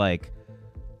things like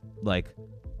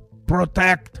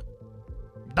protect,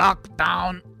 duck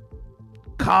down,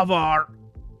 cover,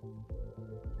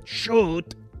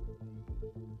 shoot.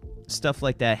 Stuff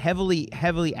like that, heavily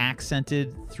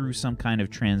accented through some kind of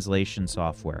translation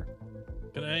software.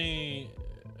 Can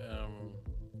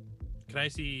I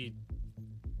see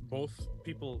both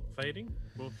people fighting?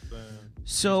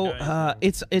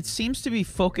 It seems to be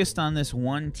focused on this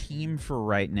one team for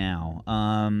right now.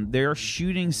 They're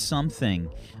shooting something.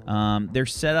 They're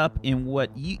set up in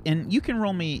you can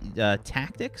roll me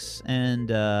tactics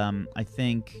and I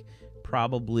think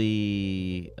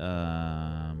probably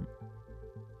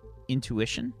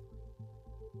intuition.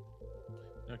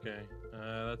 Okay,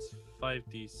 that's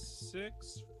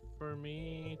 5d6 for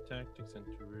me. Tactics,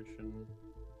 intuition.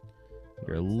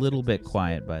 You're a little bit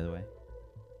quiet, by the way.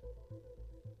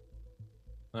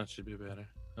 That should be better.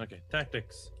 Okay,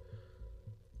 tactics.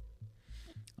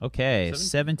 Okay,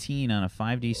 17 on a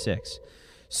 5d6.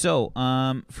 So,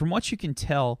 from what you can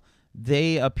tell,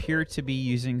 they appear to be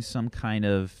using some kind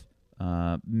of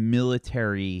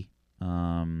military.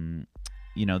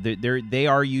 They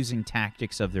are using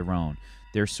tactics of their own.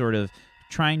 They're sort of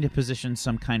trying to position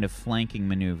some kind of flanking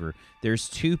maneuver. There's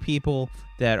 2 people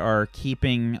that are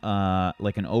keeping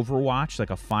like an overwatch,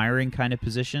 like a firing kind of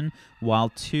position, while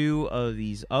 2 of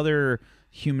these other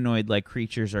humanoid-like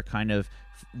creatures are kind of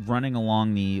running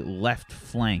along the left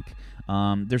flank.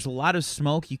 There's a lot of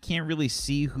smoke. You can't really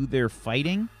see who they're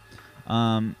fighting.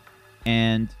 And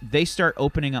they start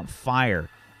opening up fire.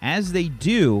 As they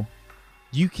do,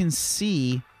 you can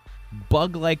see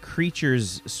bug-like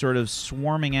creatures sort of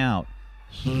swarming out.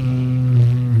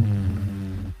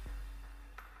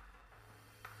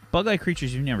 Bug-like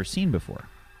creatures you've never seen before.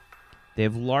 They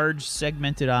have large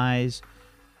segmented eyes,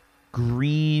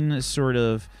 green sort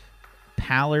of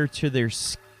pallor to their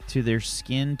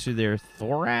skin, to their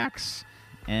thorax,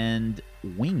 and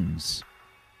wings.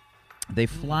 They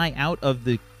fly out of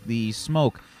the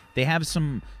smoke. They have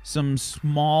some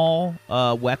small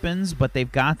weapons, but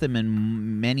they've got them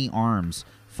in many arms,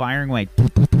 firing away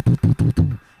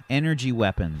energy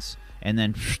weapons, and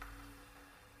then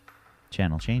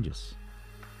channel changes.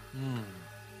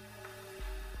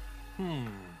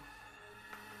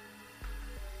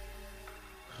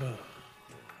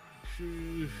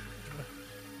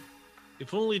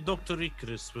 If only Dr.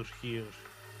 Icarus were here.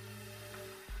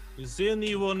 Is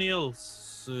anyone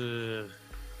else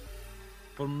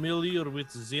familiar with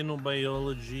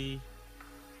xenobiology?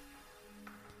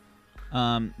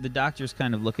 The doctors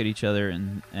kind of look at each other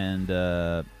and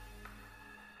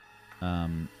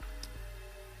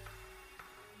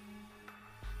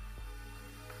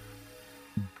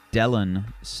Dellen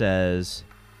says,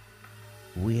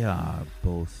 "We are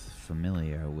both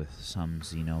familiar with some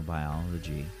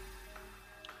xenobiology.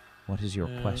 What is your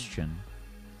question?"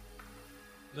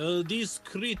 These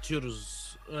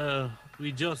creatures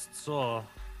we just saw,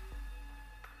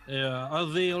 are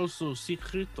they also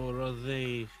secret or are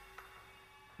they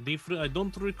different? I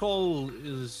don't recall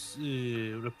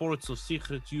reports of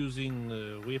secret using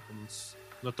weapons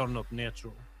that are not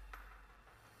natural.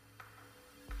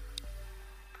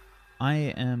 I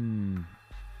am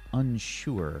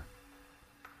unsure.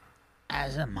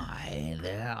 As am I.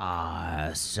 There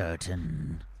are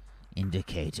certain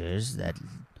indicators that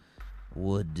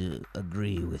would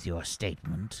agree with your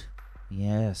statement.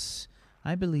 Yes,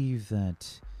 I believe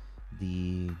that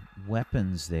the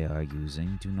weapons they are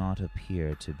using do not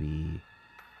appear to be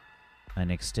an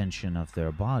extension of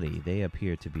their body. They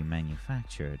appear to be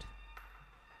manufactured.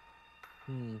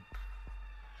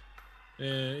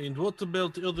 And what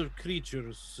about other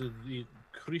creatures, the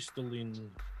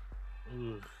crystalline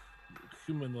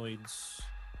humanoids?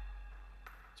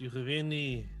 Do you have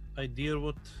any idea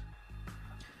what?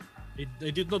 I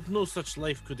did not know such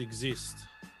life could exist.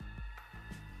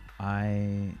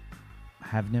 I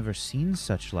have never seen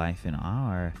such life in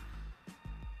our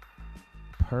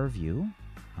purview.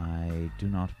 I do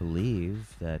not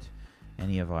believe that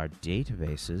any of our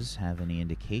databases have any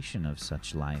indication of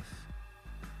such life.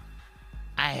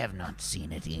 I have not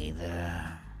seen it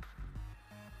either.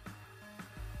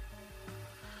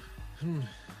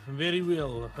 Very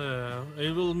well.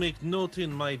 I will make note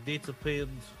in my datapad.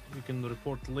 We can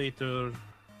report later.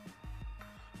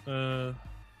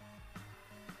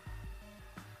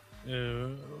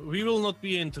 We will not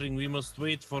be entering. We must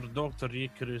wait for Dr.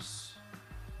 Icarus,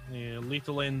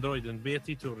 Little Android, and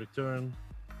Betty to return,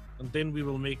 and then we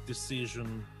will make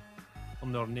decision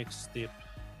on our next step.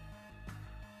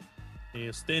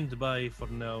 Stand by for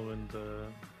now and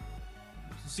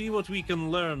see what we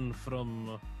can learn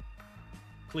from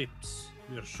clips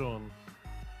we are shown.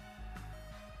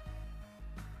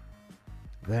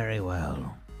 Very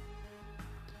well.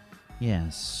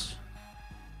 Yes.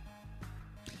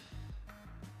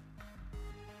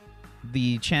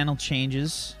 The channel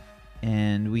changes,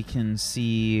 and we can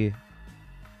see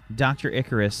Dr.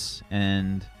 Icarus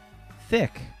and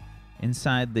Thick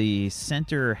inside the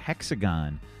center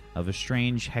hexagon of a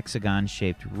strange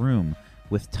hexagon-shaped room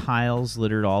with tiles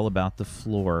littered all about the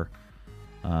floor,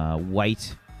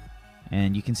 white,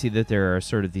 and you can see that there are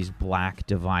sort of these black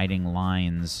dividing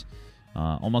lines,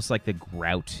 almost like the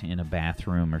grout in a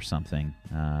bathroom or something,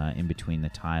 in between the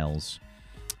tiles,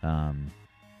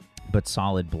 but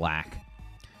solid black,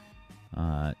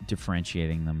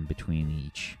 differentiating them between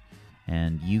each.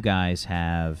 And you guys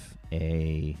have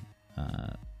a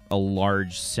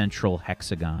large central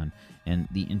hexagon, and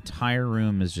the entire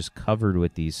room is just covered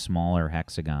with these smaller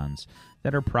hexagons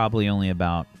that are probably only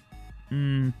about,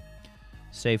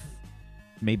 say,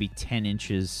 maybe 10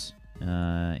 inches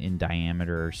in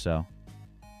diameter or so.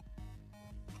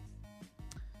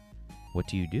 What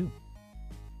do you do?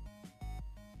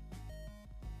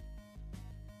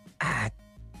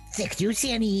 Thick, do you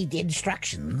see any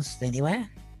instructions anywhere?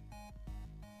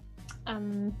 I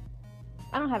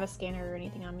don't have a scanner or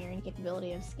anything on me or any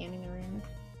capability of scanning the room.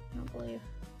 I don't believe.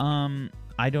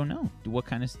 I don't know. What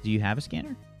kind of... Do you have a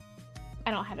scanner?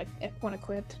 I don't have one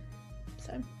equipped,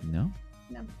 so... No?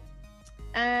 No.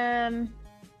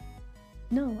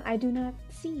 No, I do not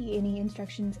see any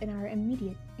instructions in our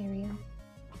immediate area.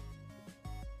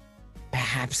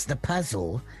 Perhaps the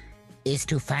puzzle is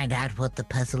to find out what the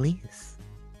puzzle is.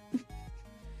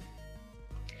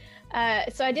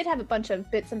 So I did have a bunch of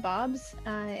bits and bobs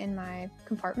in my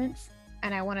compartments,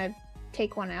 and I want to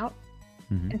take one out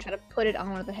and try to put it on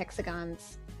one of the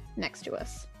hexagons next to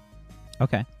us.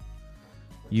 Okay.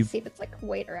 You see if it's like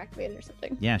weight or activated or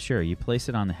something. Yeah, sure. You place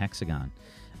it on the hexagon.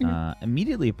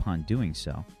 Immediately upon doing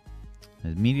so,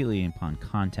 immediately upon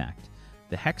contact,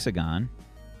 the hexagon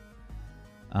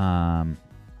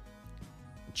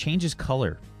changes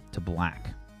color to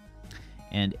black.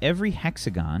 And every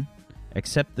hexagon,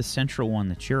 except the central one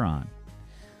that you're on,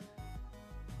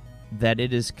 that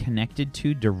it is connected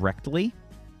to directly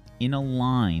in a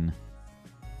line,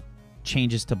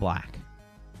 changes to black.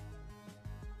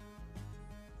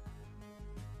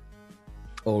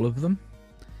 All of them?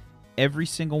 Every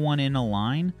single one in a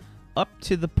line, up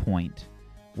to the point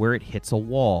where it hits a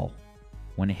wall.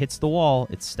 When it hits the wall,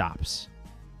 it stops.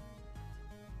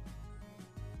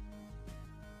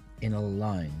 In a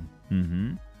line.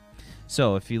 Mm-hmm.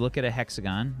 So if you look at a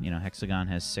hexagon, hexagon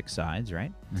has 6 sides,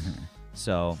 right?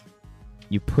 So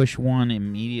you push one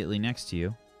immediately next to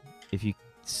you. If you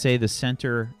say the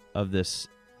center of this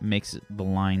makes the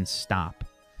line stop,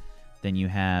 then you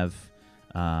have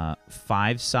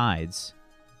 5 sides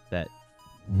that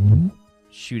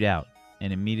shoot out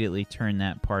and immediately turn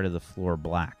that part of the floor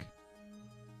black.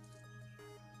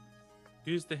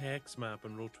 Use the hex map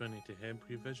on Roll20 to help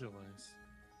you visualize.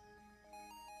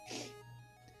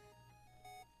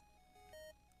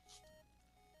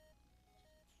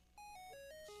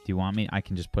 Do you want me? I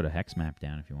can just put a hex map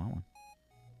down if you want one.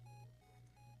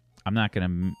 I'm not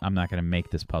gonna make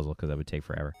this puzzle because that would take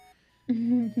forever.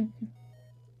 Let's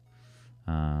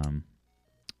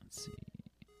see.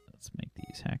 Let's make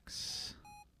these hex.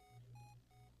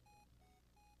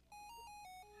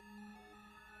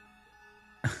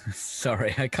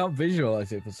 Sorry, I can't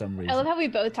visualize it for some reason. I love how we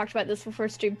both talked about this before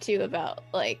stream too, about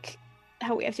like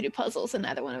how we have to do puzzles and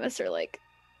neither one of us are like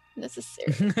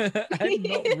necessary. I'm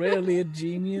not really a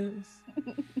genius.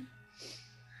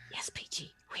 Yes,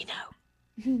 PG, we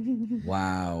know.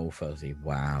 Wow, Fuzzy,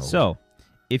 wow. So,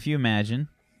 if you imagine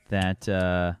that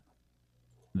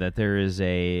that there is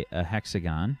a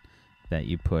hexagon that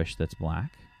you push that's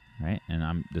black, right?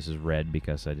 And this is red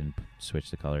because I didn't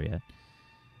switch the color yet.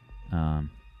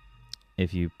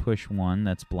 If you push one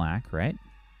that's black, right?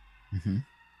 Mm-hmm.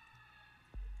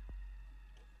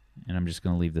 And I'm just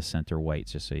going to leave the center white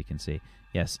just so you can see.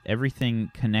 Yes,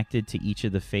 everything connected to each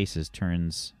of the faces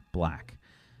turns black,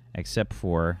 except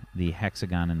for the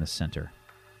hexagon in the center.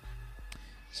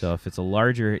 So if it's a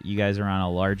larger, you guys are on a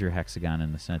larger hexagon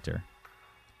in the center.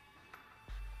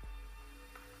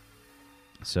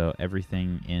 So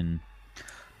everything in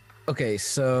Okay,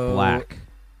 so black,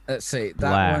 let's say that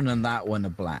Black. one and that one are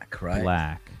black, right?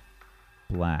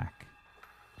 black.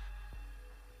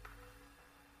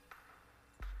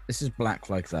 This is black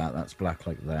like that. That's black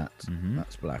like that. Mhm.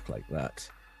 That's black like that.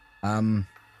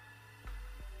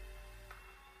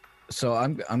 So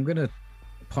I'm gonna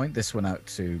point this one out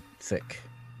to Thick.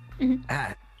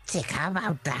 Tick, how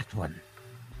about that one?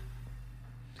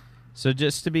 So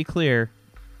just to be clear,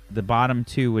 the bottom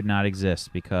 2 would not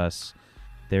exist because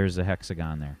there's a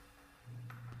hexagon there.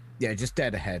 Yeah, just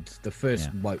dead ahead. The first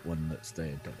Yeah. white one that's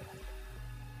there, dead ahead.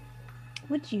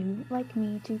 Would you like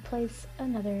me to place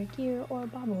another gear or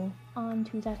bauble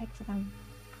onto that hexagon?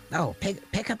 Oh,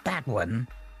 pick up that one.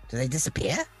 Do they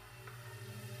disappear?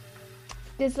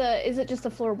 Is it just the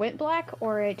floor went black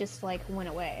or it just like went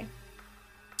away?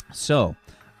 So,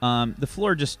 the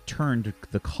floor just turned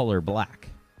the color black.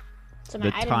 So my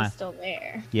The item ti- is still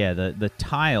there. Yeah, the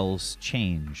tiles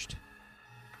changed.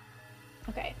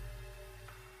 Okay.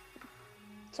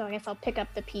 So I guess I'll pick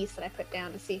up the piece that I put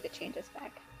down to see if it changes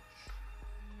back.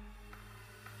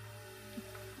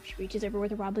 She reaches over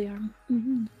with a wobbly arm.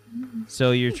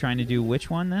 So you're trying to do which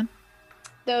one then?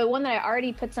 The one that I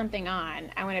already put something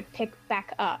on, I want to pick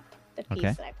back up the piece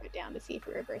Okay. that I put down to see if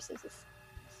it reverses this.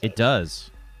 It does.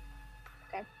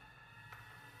 Okay.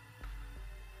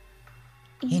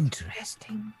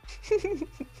 Interesting.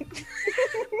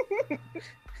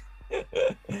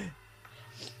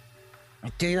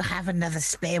 Do you have another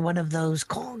spare one of those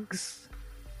cogs?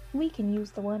 We can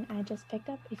use the one I just picked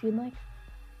up if you'd like.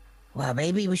 Well,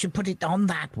 maybe we should put it on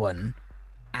that one,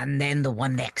 and then the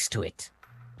one next to it.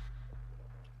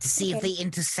 To see if Okay. they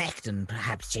intersect and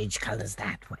perhaps change colors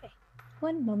that way.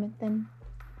 One moment then.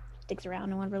 Digs around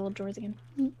in one of her little drawers again.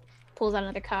 Pulls out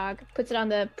another cog, puts it on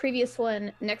the previous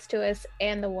one next to us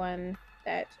and the one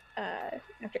that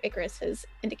Dr. Icarus has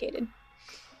indicated.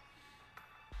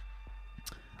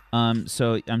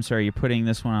 So I'm sorry, you're putting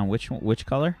this one on which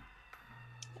color?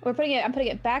 I'm putting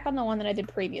it back on the one that I did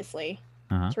previously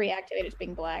Uh-huh. to reactivate it to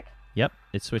being black. Yep,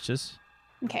 it switches.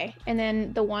 Okay, and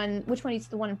then which one is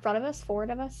the one in front of us, forward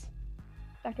of us?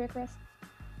 Dr. Icarus?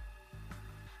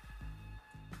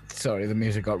 Sorry, the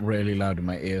music got really loud in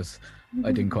my ears.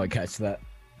 I didn't quite catch that.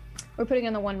 We're putting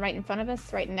on the one right in front of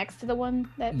us, right next to the one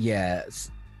that...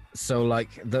 Yes. So like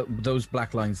those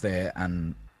black lines there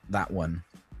and that one.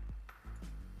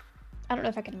 I don't know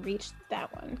if I can reach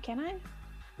that one. Can I?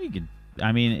 You could.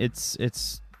 I mean,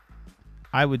 it's.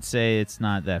 I would say it's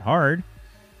not that hard.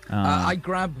 I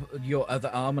grab your other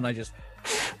arm and I just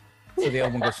so the other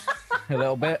one goes a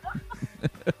little bit.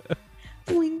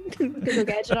 Little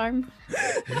gadget arm.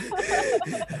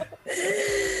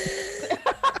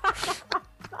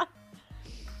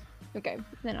 Okay,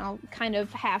 then I'll kind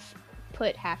of half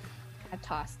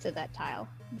toss to that tile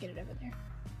and get it over there.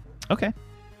 Okay.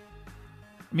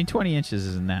 I mean, 20 inches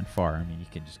isn't that far. I mean, you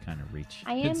can just kind of reach.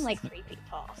 I am It's- like 3 feet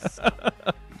tall. So.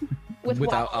 With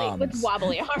Without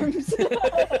wobbly arms. arms.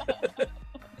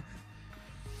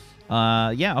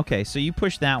 Yeah, okay, so you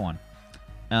push that one.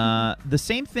 The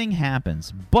same thing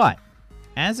happens, but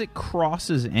as it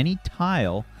crosses any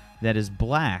tile that is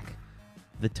black,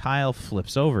 the tile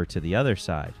flips over to the other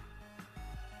side.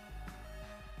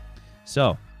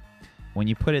 So, when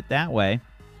you put it that way,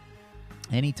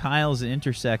 any tiles it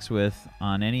intersects with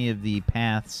on any of the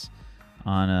paths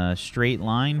on a straight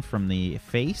line from the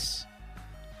face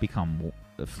become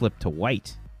flip to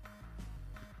white.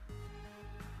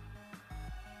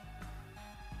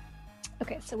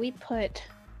 Okay, so we put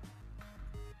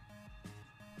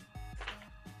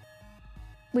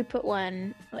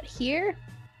one here,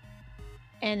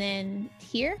 and then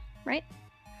here, right?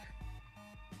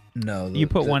 No. You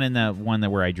put one in the one that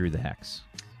where I drew the hex.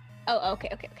 Oh, okay,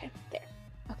 there,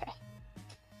 okay.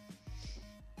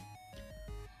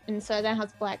 And so that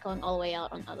has black going all the way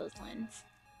out on all those lines.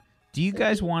 Do you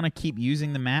guys want to keep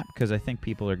using the map? Because I think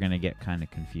people are going to get kind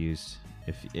of confused.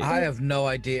 I have no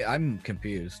idea. I'm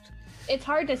confused. It's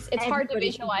hard to Everybody-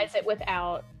 visualize it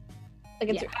without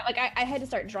I had to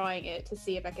start drawing it to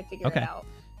see if I could figure it out.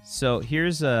 So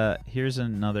here's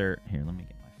another. Here, let me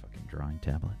get my fucking drawing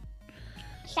tablet.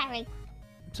 Sorry.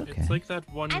 It's okay. It's like that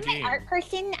one I'm game. an art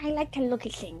person. I like to look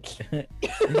at things.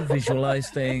 Visualize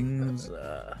things.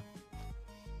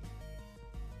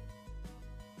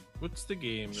 What's the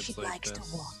game that's She like likes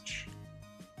this? to watch.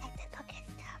 I like to look at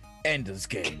stuff. Ender's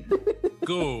Game.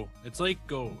 Go. It's like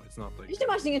Go. It's not like. Just that.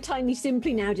 imagining a tiny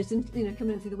Simply now, just coming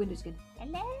in through the windows again.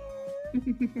 Hello.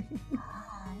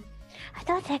 Hi. I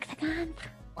thought hexagons.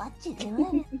 What you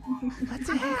doing? What's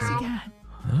a hexagon?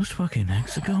 Those fucking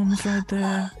hexagons right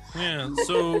there. Yeah.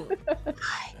 So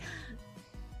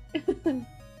Wait,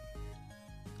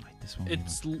 this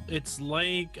one. it's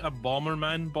like a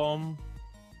Bomberman bomb.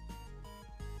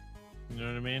 You know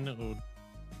what I mean? It will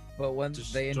But when they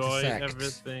destroy intersect,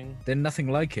 everything. they're nothing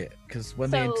like it. Because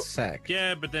when they So- intersect,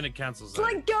 Yeah, but then it cancels It's out.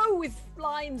 like Go with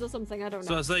lines or something. I don't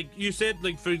So know. it's like you said,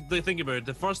 like think about it.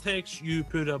 The first hex, you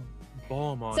put a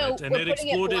bomb on So it, and we're it putting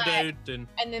it exploded black, out, and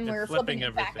And then And we're flipping flipping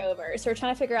it back everything. over. So we're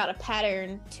trying to figure out a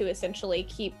pattern to essentially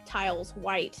keep tiles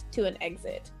white to an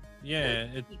exit. yeah,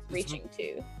 Keep reaching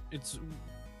to. it's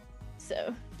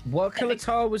So what color makes-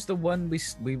 tile was the one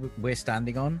we're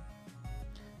standing on?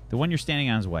 The one you're standing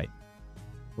on is white.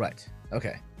 Right.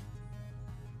 Okay.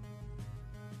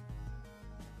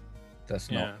 That's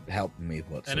not helping me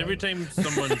whatsoever. and every time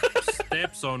someone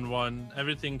steps on one,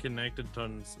 everything connected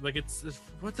turns. Like it's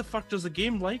what the fuck does a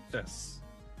game like this?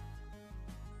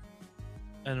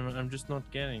 And I'm just not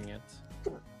getting it.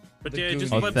 But The yeah, it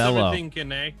just Goonies. flips Othello. everything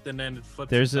connect, and then it flips.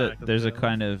 There's it a back there's a Othello.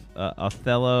 kind of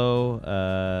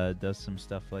Othello does some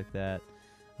stuff like that.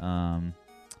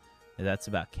 That's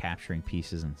about capturing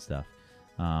pieces and stuff.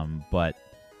 But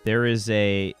there is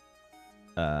a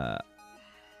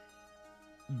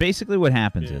basically what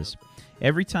happens Yeah. is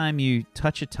every time you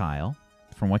touch a tile,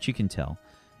 from what you can tell,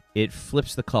 it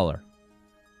flips the color.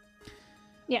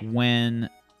 Yeah.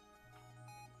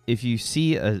 If you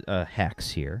see a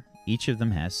hex here, each of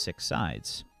them has 6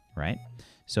 sides, right?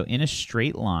 So in a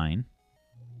straight line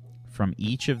from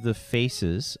each of the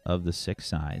faces of the 6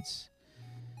 sides,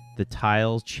 the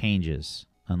tile changes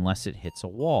unless it hits a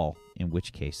wall, in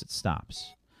which case it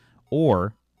stops,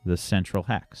 or the central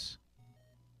hex.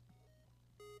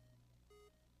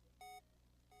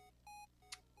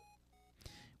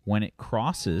 When it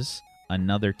crosses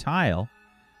another tile,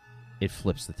 it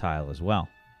flips the tile as well.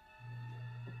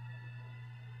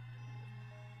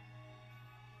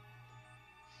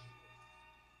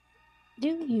 do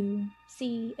you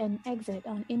see an exit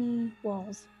on any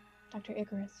walls, Dr.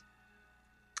 Icarus?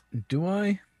 Do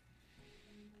I?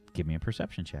 Give me a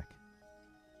perception check.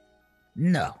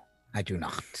 No, I do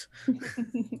not.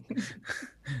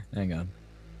 Hang on.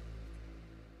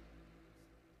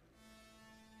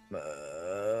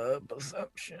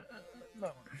 Perception.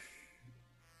 No.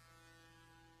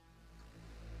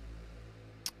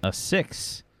 A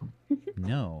 6.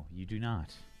 No, you do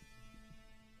not.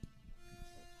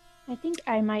 I think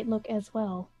I might look as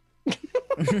well.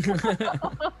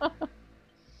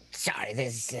 Sorry,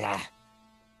 there's a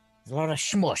lot of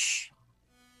smush.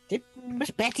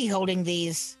 Was Betty holding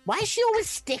these? Why is she always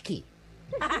sticky?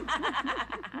 Because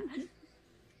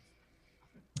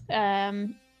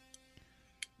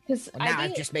Well, now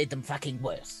I've just made them fucking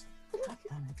worse.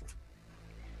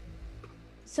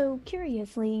 So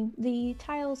curiously, the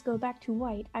tiles go back to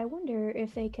white. I wonder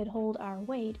if they could hold our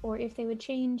weight, or if they would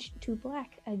change to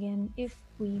black again if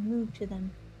we move to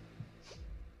them.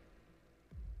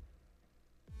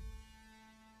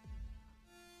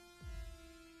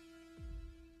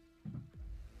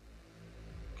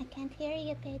 I can't hear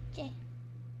you, Betty.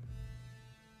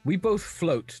 We both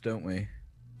float, don't we?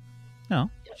 No,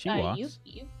 she walks.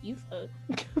 You float.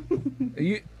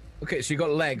 You okay? So you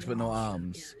got legs but no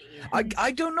arms.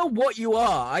 I don't know what you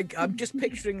are. I'm just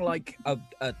picturing like a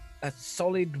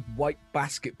solid white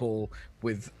basketball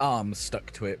with arms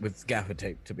stuck to it with gaffer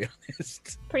tape. To be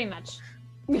honest, Pretty much.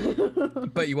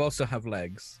 but you also have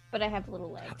legs. But I have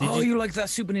little legs. You like that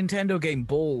Super Nintendo game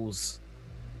Balls?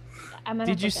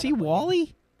 Did you see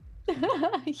Wally?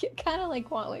 Kind of like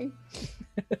Wally.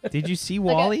 Did you see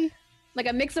Wally? Like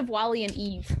a mix of Wally and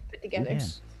Eve put together. Yeah.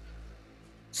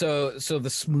 So the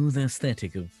smooth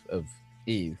aesthetic of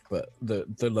Eve, but the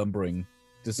lumbering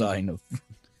design of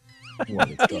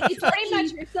Wally. It's pretty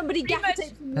much if somebody gaffer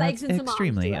some legs That's and some arms.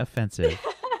 extremely to it. offensive.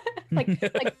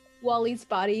 like Wally's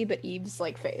body, but Eve's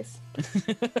like face.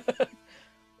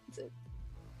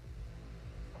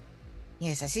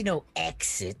 Yes, I see no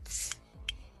exits.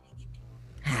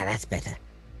 Ah, that's better.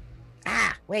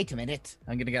 Ah, wait a minute.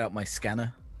 I'm gonna get out my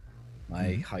scanner,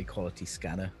 my high quality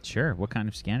scanner, Sure. What kind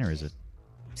of scanner is it?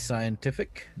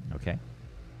 scientific. Okay.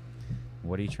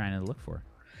 What are you trying to look for?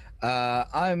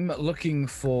 I'm looking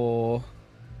for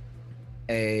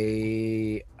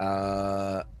the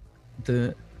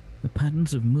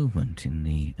patterns of movement in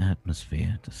the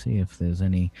atmosphere to see if there's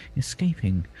any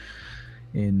escaping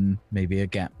in maybe a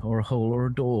gap or a hole or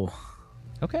a door.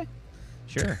 Okay.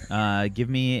 Sure. Give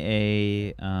me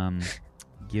a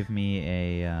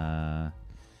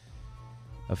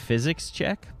physics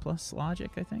check plus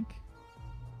logic, I think.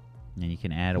 And you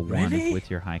can add a Really? 1 with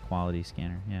your high quality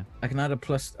scanner. Yeah. I can add a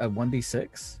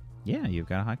 1d6. Yeah, you've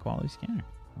got a high quality scanner.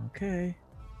 Okay.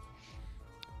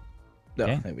 Oh,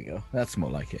 Okay. there we go. That's more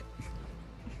like it.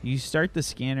 You start the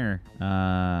scanner,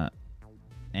 and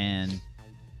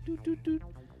doot, doot, doot.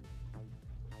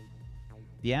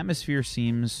 The atmosphere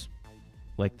seems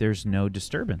like there's no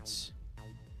disturbance.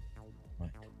 Right.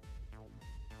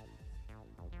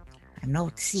 I'm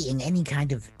not seeing any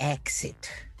kind of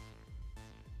exit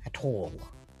at all.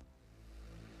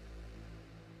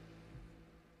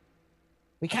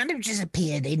 We kind of just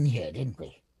appeared in here, didn't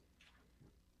we?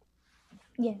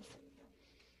 Yes.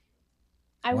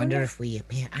 I wonder if we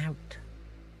appear out.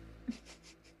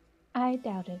 I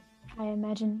doubt it. I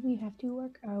imagine we have to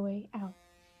work our way out.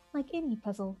 Like any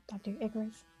puzzle, Dr.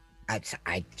 Icarus.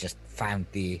 I just found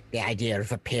the idea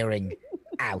of appearing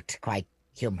out quite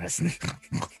humorous.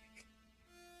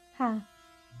 Ha.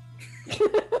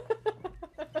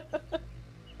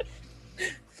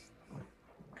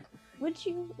 Would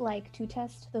you like to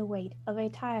test the weight of a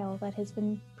tile that has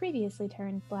been previously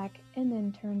turned black and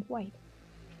then turned white?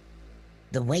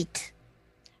 The weight?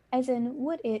 As in,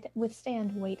 would it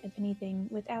withstand weight of anything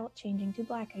without changing to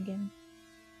black again?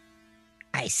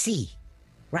 I see.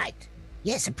 Right.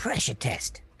 Yes, a pressure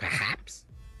test, perhaps.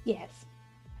 Yes.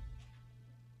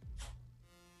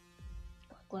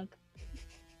 Glug,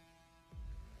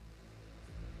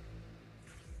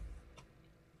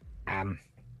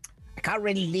 I can't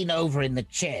really lean over in the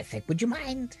chair, Thick. Would you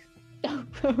mind? glug.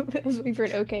 We've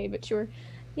heard okay, but sure.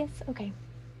 Yes, okay.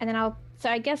 And then so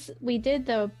I guess we did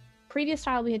the previous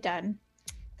tile we had done,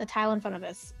 the tile in front of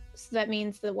us. So that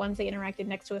means the ones that interacted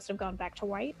next to us have gone back to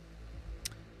white.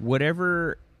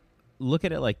 Whatever. Look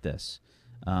at it like this.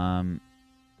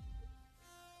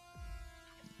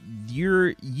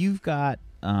 You've got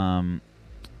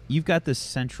this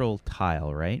central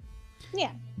tile, right?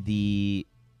 Yeah. The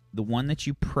one that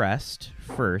you pressed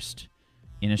first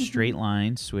in a straight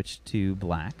line switched to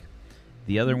black.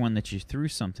 The other one that you threw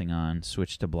something on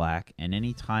switched to black, and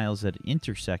any tiles that it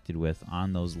intersected with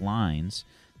on those lines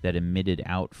that emitted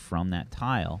out from that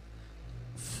tile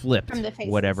flipped From the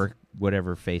faces.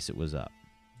 whatever face it was up.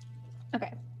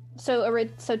 Okay. So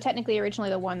so technically,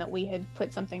 originally the one that we had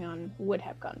put something on would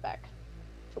have gone back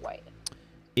to white.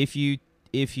 If you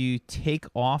take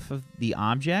off of the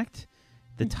object,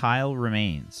 the tile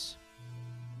remains.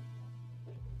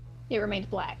 It remains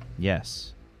black.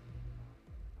 Yes.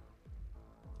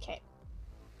 Okay.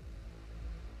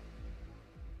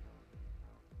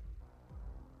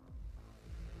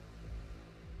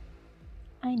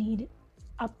 I need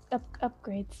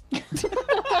upgrades.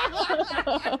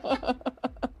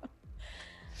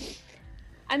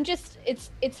 I'm just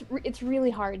it's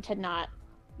really hard to not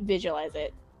visualize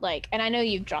it. Like, and I know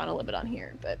you've drawn a little bit on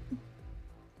here, but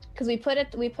because we put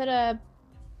a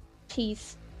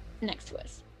piece next to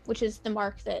us, which is the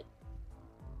mark that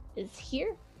is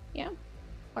here, yeah,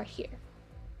 or here.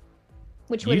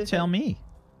 Which You tell me.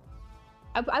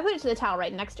 I put it to the tile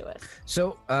right next to us.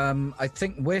 So, I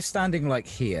think we're standing like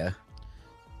here.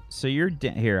 So you're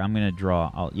here. I'm gonna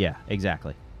draw. Yeah,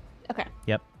 exactly. Okay.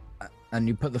 Yep. And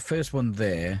you put the first one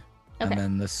there, Okay. and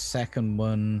then the second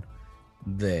one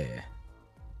there.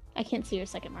 I can't see your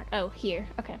second mark. Oh, here.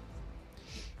 Okay.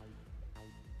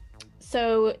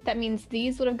 So that means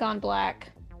these would have gone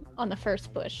black on the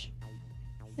first push.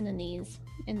 And then these.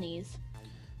 And these.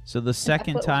 So the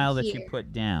second put one tile that you here.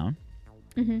 put down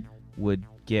Mm-hmm. would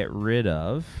get rid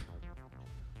of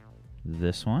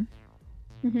this one,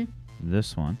 Mm-hmm.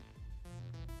 this one,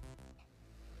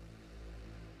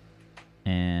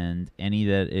 and any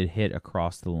that it hit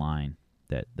across the line.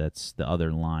 That's the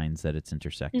other lines that it's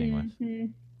intersecting with. Mm-hmm.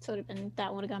 So it would have been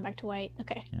that would have gone back to white.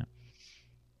 Okay.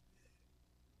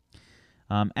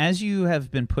 As you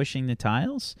have been pushing the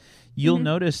tiles, you'll Mhm.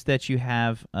 notice that you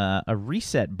have a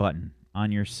reset button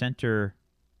on your center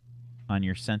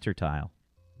tile.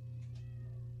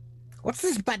 What's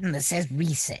this button that says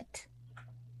reset?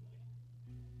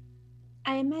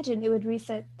 I imagine it would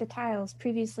reset the tiles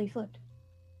previously flipped.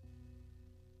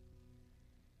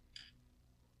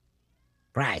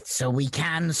 Right, so we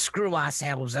can screw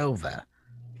ourselves over.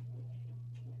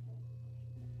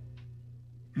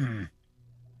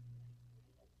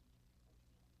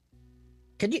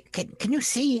 Can you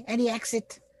see any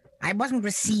exit? I wasn't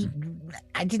received.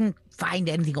 I didn't find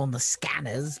anything on the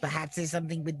scanners. Perhaps there's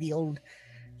something with the old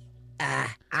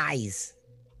eyes.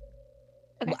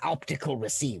 Okay. Optical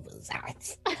receivers.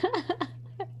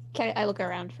 Can I look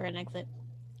around for an exit?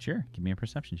 Sure, give me a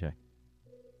perception check.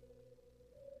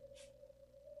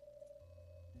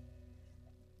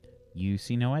 You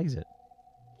see no exit.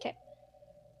 Okay.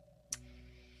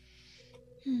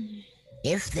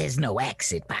 If there's no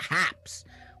exit, perhaps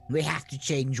we have to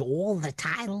change all the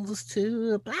tiles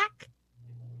to black.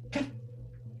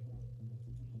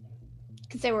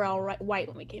 Because they were all white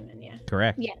when we came in, yeah.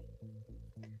 Correct. Yeah.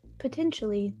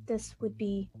 Potentially, this would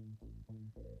be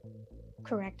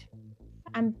correct.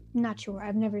 I'm not sure.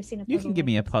 I've never seen a puzzle. You can give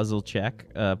me a like this. puzzle check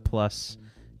plus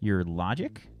your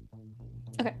logic.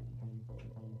 Okay.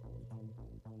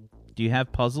 Do you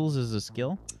have puzzles as a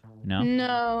skill? No.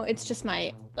 No, it's just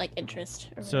my interest.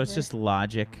 or So it's whatever. just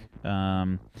logic.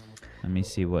 Let me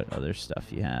see what other stuff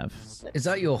you have. Is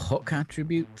that your hook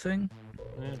attribute thing?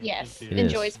 Yes, It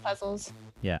enjoys is. puzzles.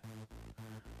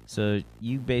 So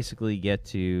you basically get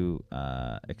to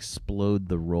explode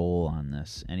the roll on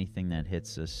this. Anything that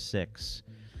hits a 6,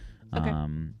 Okay.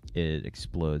 it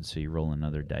explodes. So you roll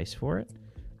another dice for it.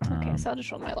 Okay, so I'll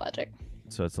just roll my logic.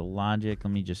 So it's a logic.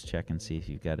 Let me just check and see if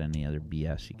you've got any other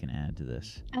BS you can add to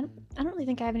this. I don't really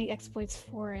think I have any exploits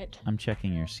for it. I'm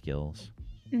checking your skills.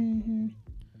 Mm-hmm.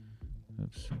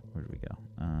 Oops, where did we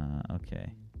go?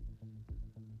 Okay.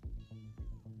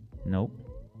 Nope,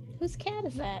 Whose cat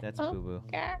is that? that's oh, Boo Boo.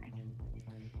 God.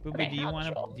 Boo Boo, Okay, do you I'll want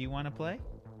to control. do you want to play?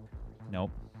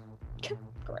 Nope.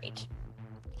 Great.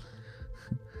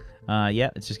 Yeah,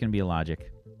 it's just gonna be a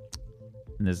logic.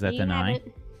 And is that You the have 9?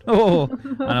 it. Oh,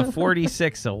 on a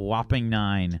 46, a whopping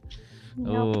 9.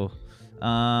 Nope.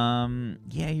 Oh,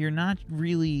 yeah, you're not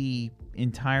really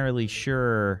entirely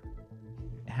sure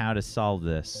how to solve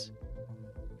this.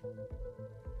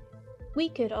 We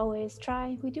could always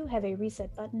try. We do have a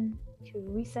reset button to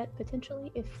reset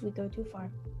potentially if we go too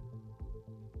far.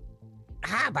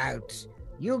 How about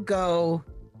you go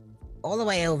all the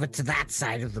way over to that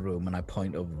side of the room, And I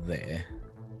point over there.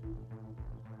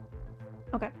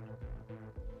 Okay.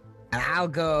 and I'll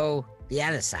go the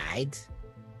other side.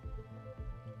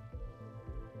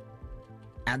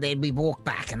 And then we walk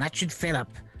back, and that should fill up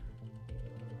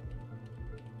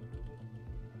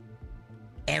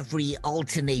every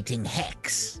alternating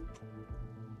hex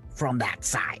from that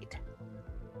side.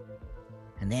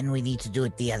 And then we need to do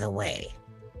it the other way.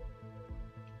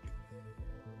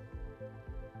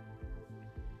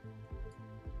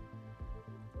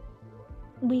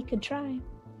 We could try.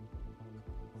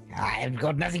 I've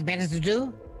got nothing better to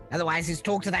do. Otherwise, it's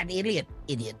talk to that idiot.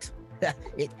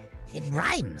 it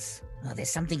rhymes. Oh, there's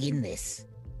something in this.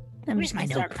 I'm Where's just my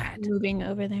gonna start notepad? moving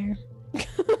over there.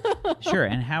 Sure,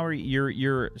 and how are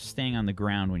you're staying on the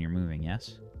ground when you're moving,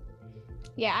 yes?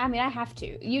 Yeah, I mean, I have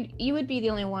to. You would be the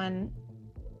only one,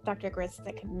 Dr. Grist,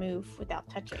 that can move without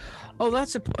touching. Oh,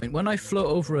 that's a point. When I float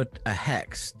over a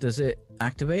hex, does it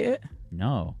activate it?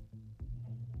 No.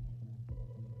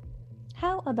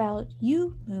 How about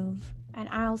you move and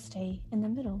I'll stay in the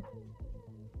middle?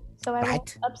 So I Right.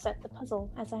 won't upset the puzzle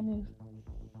as I move.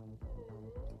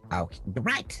 Oh,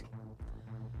 right.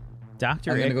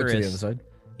 Dr. I'm gonna go to the other Icarus. side.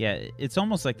 Yeah, it's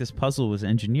almost like this puzzle was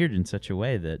engineered in such a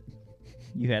way that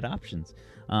you had options.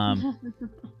 Boo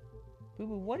Boo,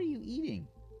 what are you eating?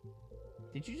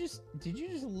 Did you just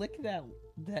lick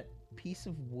that piece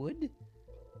of wood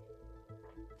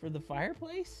for the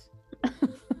fireplace?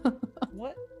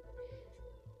 What?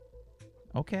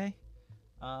 Okay.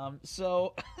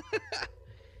 So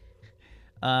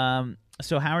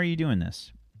So how are you doing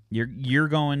this? You're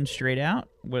going straight out?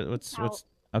 What's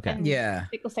okay? And Yeah.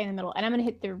 Dick will stay in the middle, and I'm gonna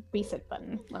hit the reset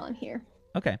button while I'm here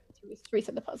Okay. to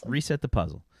reset the puzzle. Reset the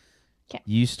puzzle. 'Kay.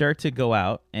 You start to go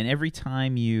out, and every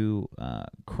time you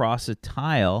cross a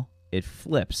tile, it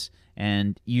flips,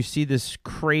 and you see this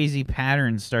crazy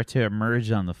pattern start to emerge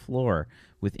on the floor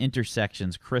with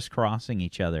intersections crisscrossing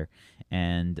each other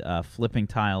and flipping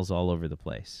tiles all over the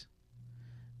place.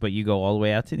 But you go all the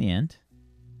way out to the end.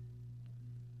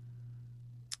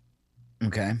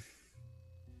 Okay.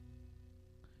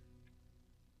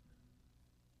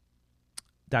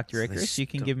 Dr. So Icarus, you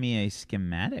can sto- give me a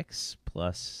schematics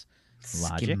plus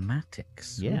logic.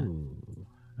 Schematics. Yeah. Ooh,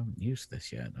 I haven't used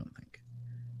this yet, I don't think.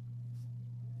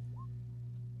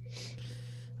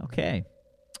 Okay.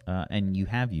 And you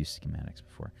have used schematics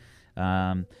before.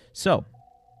 So,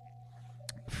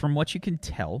 from what you can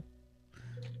tell,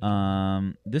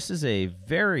 this is a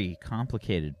very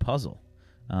complicated puzzle.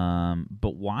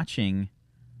 But watching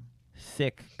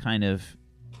Thick kind of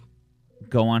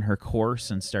go on her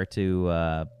course and start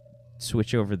to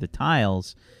switch over the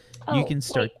tiles, you can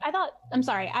start. Wait, I'm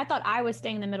sorry. I thought I was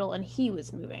staying in the middle and he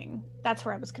was moving. That's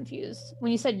where I was confused. When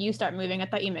you said you start moving, I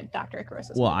thought you meant Dr. Icarus.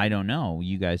 Was Well, moving. I don't know.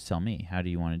 You guys tell me. How do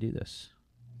you want to do this?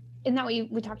 Isn't that what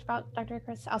we talked about, Dr.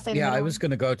 Icarus? I'll say. in the Yeah, I middle, was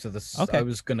gonna go to the. Okay. I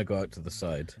was gonna go out to the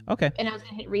side. Okay. and I was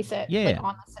gonna hit reset. Yeah, like, yeah.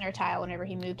 on the center tile whenever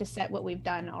he moved to set what we've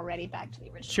done already back to the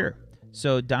original. Sure.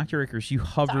 So, Dr. Icarus, you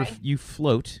hover, Sorry. you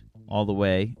float all the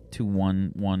way to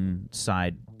one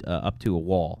side up to a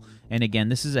wall. And again,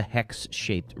 this is a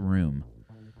hex-shaped room.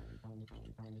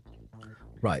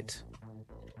 Right.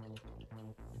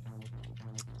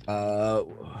 Have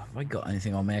I got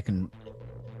anything on me I can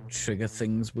trigger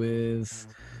things with?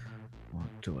 What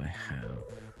do I have?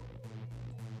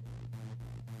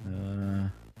 I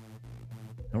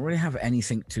don't really have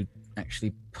anything to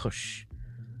actually push.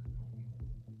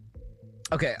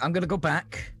 Okay, I'm gonna go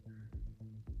back.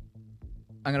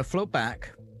 I'm gonna float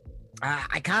back.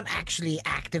 I can't actually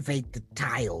activate the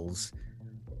tiles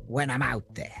when I'm out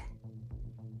there.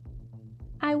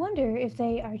 I wonder if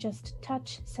they are just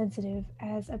touch sensitive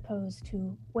as opposed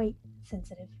to weight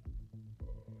sensitive.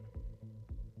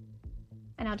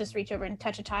 And I'll just reach over and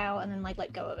touch a tile and then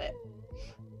let go of it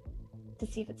to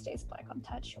see if it stays black on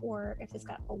touch or if it's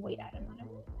got a weight item on it.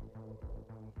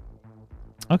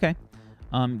 Okay.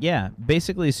 Yeah,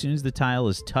 basically as soon as the tile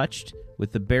is touched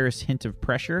with the barest hint of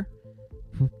pressure,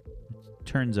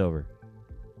 turns over.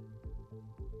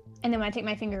 And then when I take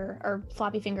my finger or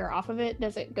floppy finger off of it,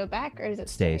 does it go back or does it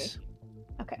Stays. stay?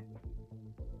 Okay.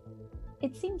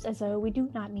 It seems as though we do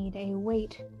not need a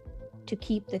weight to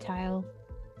keep the tile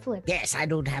flipped. Yes, I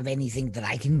don't have anything that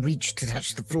I can reach to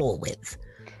touch the floor with.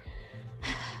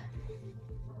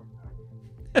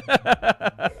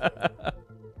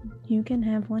 You can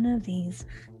have one of these.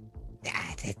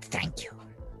 Thank you.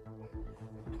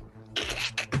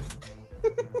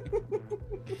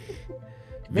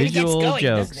 Really gets Visual going,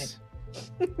 jokes.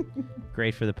 doesn't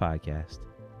Great for the podcast.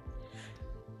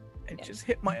 I just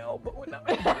hit my elbow when I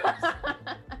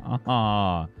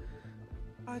Aw.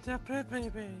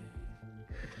 baby.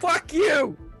 Fuck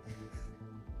you!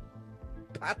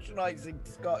 Patronizing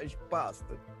Scottish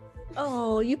bastard.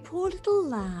 Oh, you poor little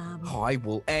lamb. Oh, I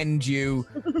will end you.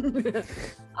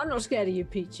 I'm not scared of you,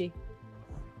 Peachy.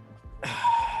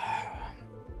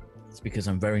 It's because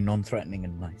I'm very non-threatening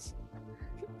and nice.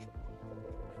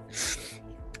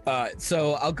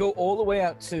 So I'll go all the way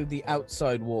out to the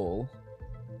outside wall.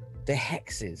 The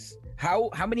hexes. How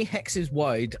many hexes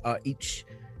wide are each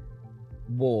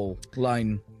wall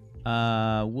line?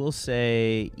 We'll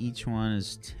say each one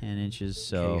is 10 inches,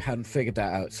 Okay, so you hadn't figured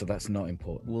that out, so that's not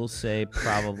important. we'll say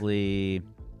probably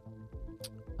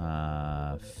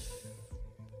we'll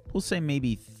say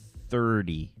maybe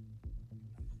 30.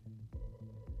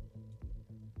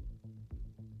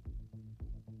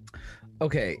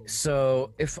 Okay,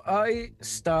 so if I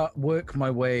work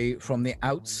my way from the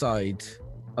outside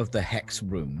of the hex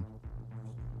room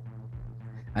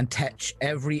and touch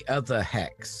every other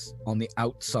hex on the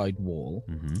outside wall,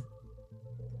 Mm-hmm.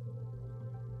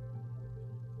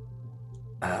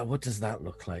 What does that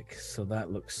look like? So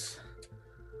that looks.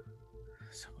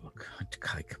 Let's have a look.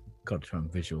 I gotta try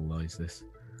and visualize this.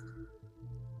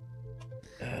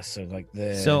 So like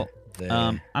there. So, there,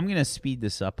 I'm gonna speed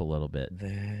this up a little bit,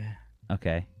 there.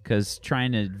 okay? Because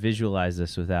trying to visualize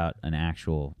this without an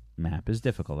actual map is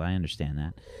difficult. I understand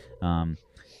that.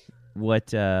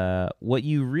 What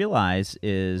you realize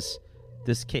is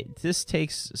this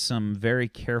takes some very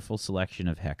careful selection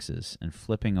of hexes and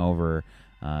flipping over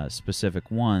specific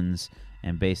ones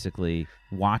and basically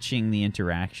watching the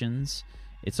interactions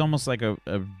It's almost like a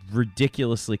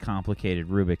ridiculously complicated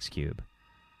Rubik's Cube.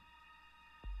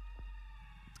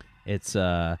 It's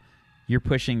you're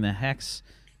pushing the hex.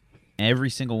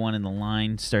 Every single one in the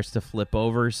line starts to flip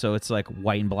over, so it's like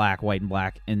white and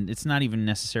black, and it's not even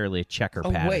necessarily a checker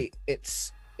pattern. Oh wait,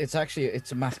 it's actually a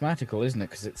mathematical, isn't it?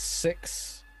 Because it's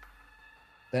 6,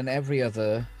 then every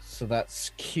other, so that's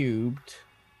cubed.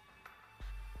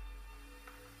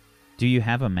 Do you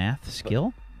have a math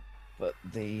skill? But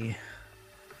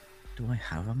do I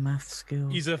have a math skill?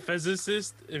 He's a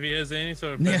physicist. If he has any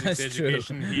sort of Yeah, physics that's true.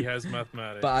 education, he has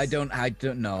mathematics. But I don't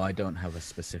know. I don't have a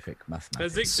specific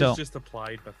mathematics. Physics So- is just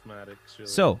applied mathematics. Really.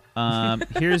 So,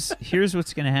 here's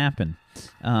what's going to happen.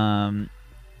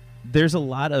 There's a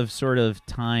lot of sort of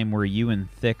time where you and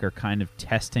Thick are kind of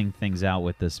testing things out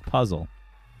with this puzzle.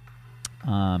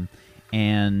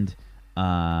 And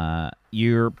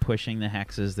you're pushing the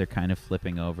hexes, they're kind of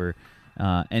flipping over.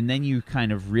 And then you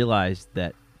kind of realize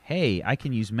that, hey, I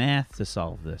can use math to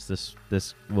solve this.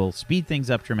 This will speed things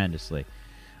up tremendously.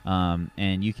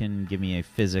 And you can give me a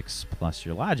physics plus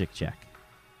your logic check.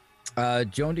 Do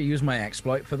you want to use my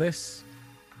exploit for this?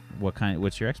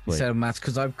 What's your exploit? Instead of maths,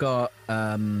 because I've got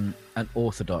an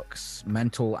orthodox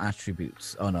mental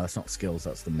attributes. Oh no, that's not skills.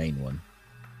 That's the main one.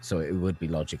 So it would be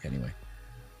logic anyway.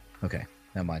 Okay,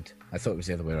 never mind. I thought it was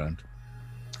the other way around.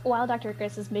 While Dr.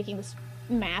 Chris is making this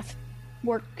math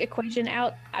work equation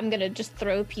out, I'm gonna just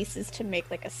throw pieces to make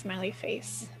like a smiley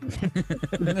face. I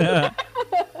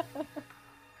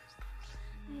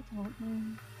don't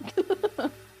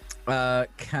know.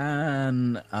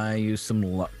 Can I use some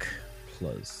luck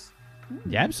plus?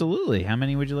 Yeah, absolutely. How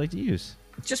many would you like to use?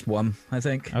 Just one, I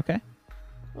think. Okay.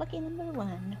 Lucky number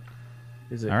 1.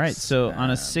 Is it All right. So on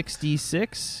a stab?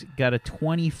 6d6, got a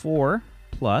 24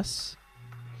 plus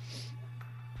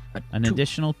an Two.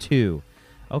 additional 2.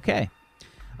 Okay.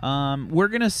 We're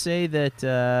gonna say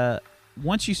that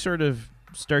once you sort of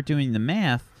start doing the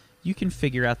math, you can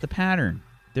figure out the pattern.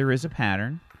 There is a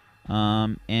pattern,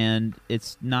 and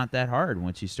it's not that hard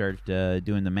once you start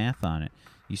doing the math on it.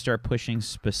 You start pushing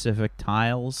specific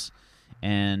tiles,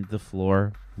 and the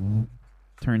floor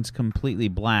turns completely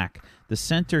black. The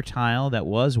center tile that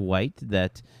was white,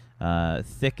 that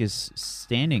Thick is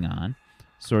standing on,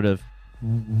 sort of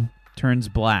turns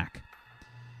black,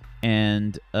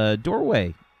 and a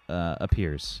doorway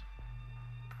appears.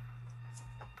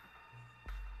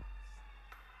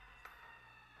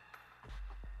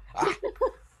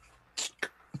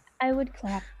 I would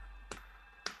clap.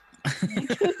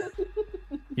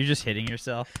 You're just hitting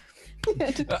yourself.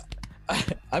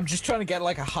 I'm just trying to get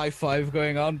like a high five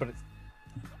going on, but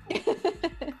it's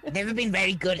Never been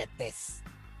very good at this.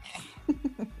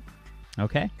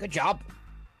 Okay. Good job.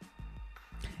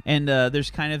 And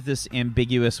there's kind of this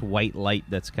ambiguous white light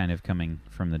that's kind of coming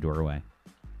from the doorway.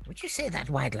 Would you say that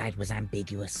white light was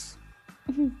ambiguous?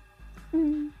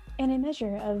 In a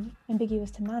measure of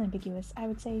ambiguous to non-ambiguous, I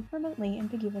would say remotely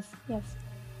ambiguous. Yes,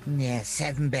 Yeah,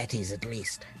 7 Bettys at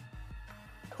least.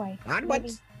 quite.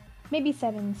 Onwards. Maybe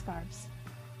 7 scarves.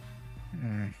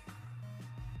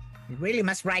 You really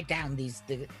must write down these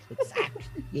exact.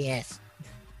 Yes.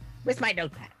 With my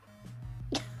notepad.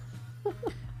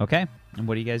 Okay. And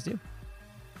what do you guys do?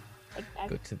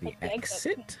 go to the Take the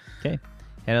exit. exit.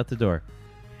 Head out the door.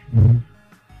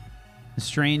 A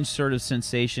strange sort of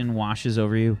sensation washes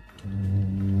over you.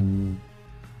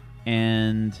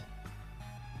 And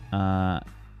a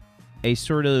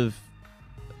sort of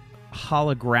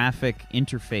holographic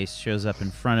interface shows up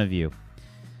in front of you.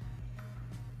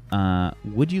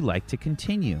 Would you like to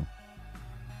continue?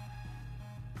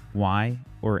 Y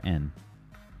or N?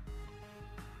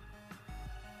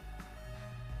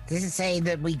 Does it say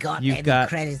that we got You've any got-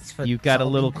 credits for You've got a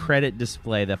little solving? credit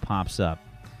display that pops up.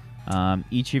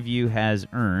 Each of you has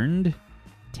earned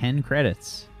 10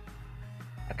 credits.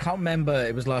 I can't remember.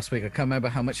 It was last week. I can't remember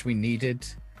how much we needed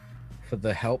for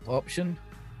the help option.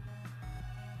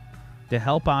 The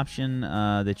help option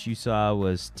that you saw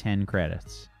was 10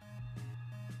 credits.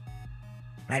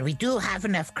 Right, we do have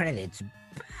enough credits,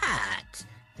 but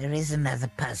there is another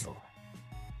puzzle.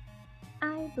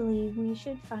 I believe we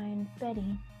should find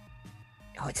Betty.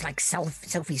 Oh, it's like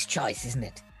Sophie's Choice, isn't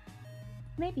it?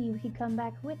 Maybe we could come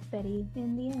back with Betty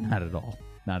in the end. Not at all.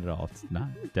 Not at all. It's not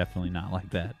definitely not like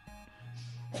that.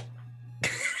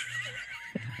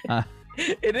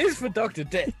 It is for Dr.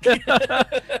 Dick.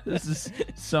 This is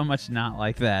so much not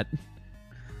like that.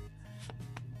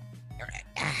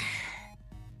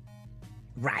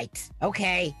 Right.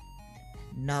 Okay.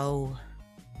 No.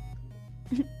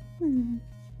 Hmm.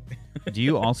 Do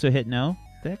you also hit no,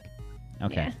 Vic?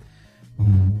 Okay. Yeah.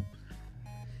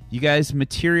 You guys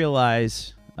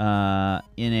materialize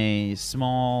in a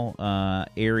small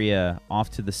area off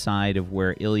to the side of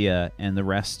where Ilya and the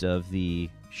rest of the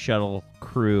shuttle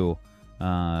crew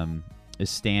is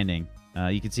standing.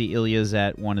 You can see Ilya's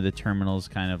at one of the terminals,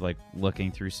 kind of like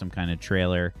looking through some kind of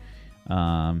trailer.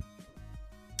 And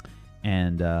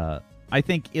I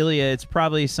think Ilya, it's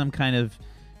probably some kind of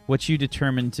what you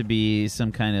determined to be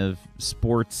some kind of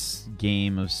sports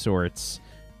game of sorts.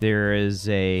 There's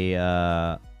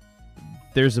a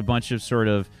bunch of sort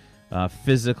of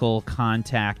physical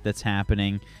contact that's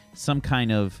happening. Some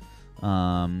kind of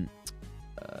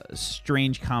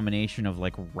strange combination of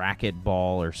like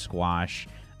racquetball or squash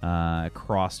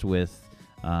crossed with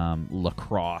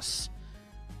lacrosse.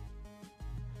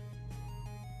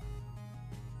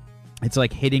 It's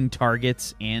like hitting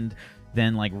targets and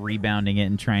then like rebounding it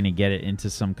and trying to get it into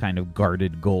some kind of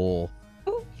guarded goal.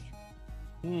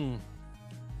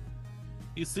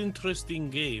 It's interesting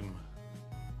game.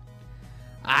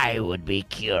 I would be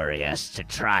curious to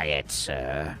try it,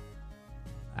 sir.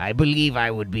 I believe I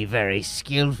would be very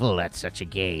skillful at such a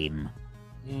game.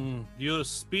 Your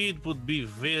speed would be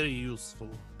very useful.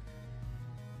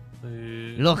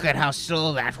 Look at how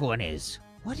slow that one is.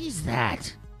 What is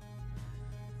that?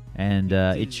 And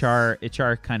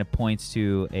Ichar kind of points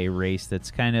to a race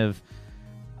that's kind of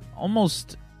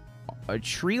almost a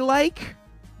tree-like.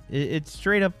 It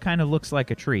straight up kind of looks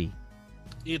like a tree.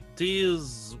 It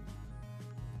is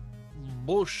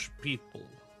bush people.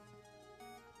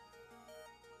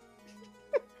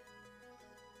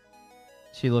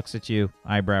 She looks at you,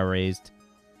 eyebrow raised.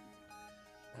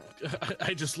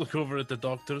 I just look over at the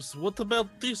doctors. What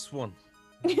about this one?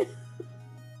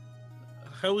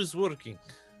 How is working?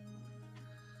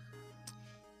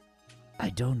 I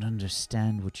don't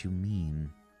understand what you mean.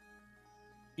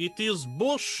 It is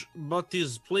bush, but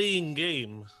is playing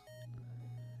game.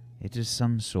 It is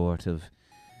some sort of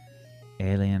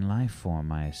alien life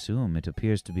form, I assume. It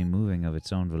appears to be moving of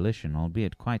its own volition,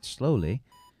 albeit quite slowly.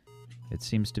 It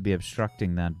seems to be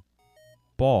obstructing that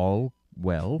ball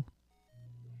well.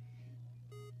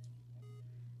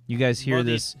 You guys hear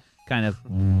Body- this kind of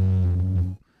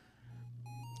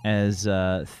as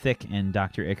Thick and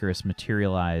Dr. Icarus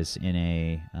materialize in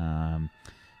a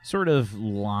sort of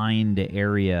lined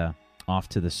area off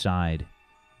to the side.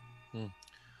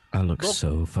 I look Doc-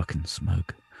 so fucking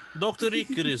smug. Dr.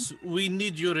 Icarus, we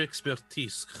need your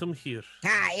expertise. Come here.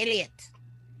 Ah, Elliot.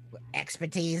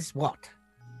 Expertise, what?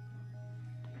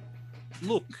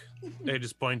 Look. I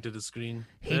just point to the screen.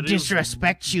 He There is-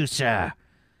 disrespects you, sir.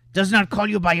 Does not call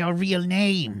you by your real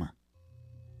name.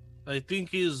 I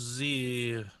think is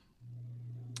the...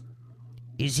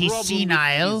 Is he problem with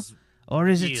senile, his- or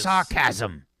is it Yes.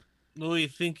 sarcasm? No, I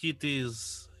think it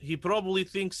is... He probably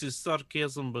thinks it's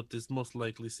sarcasm, but it's most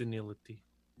likely senility.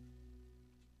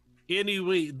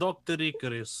 Anyway, Dr.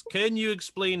 Icarus, can you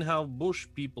explain how bush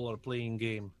people are playing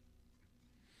game?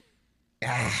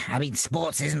 I mean,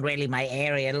 sports isn't really my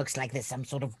area. It looks like there's some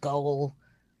sort of goal.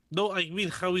 No, I mean,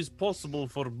 how is possible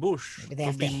for bush Maybe they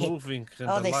to have be to hit- moving and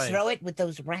Oh, they alive? throw it with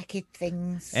those racket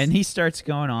things. And he starts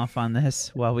going off on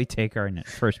this while we take our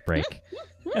first break.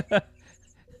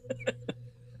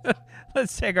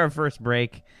 Let's take our first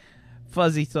break.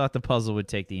 Fuzzy thought the puzzle would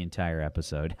take the entire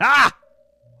episode. Ha!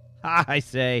 Ha, I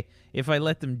say. If I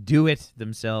let them do it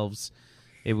themselves,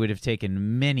 it would have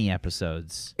taken many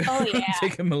episodes. Oh yeah.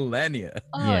 Take a millennia.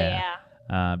 Oh Yeah.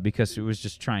 yeah. Because it was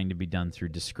just trying to be done through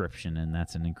description, and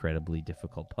that's an incredibly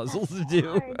difficult puzzle to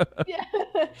do. Yeah.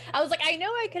 I was like, I know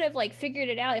I could have like figured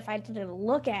it out if I did a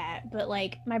look at, but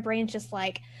like my brain's just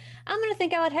like, I'm gonna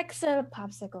think out hexa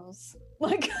popsicles.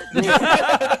 Like,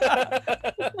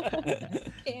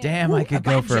 Damn, I could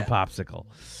go for a bunch popsicle.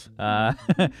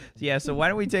 Yeah, so why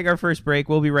don't we take our first break?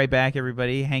 We'll be right back,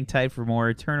 everybody. Hang tight for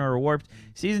more Turn Order Warped,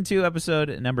 Season 2,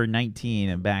 Episode number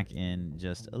 19. Back in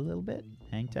just a little bit.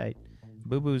 Hang tight.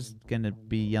 Boo Boo's going to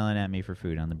be yelling at me for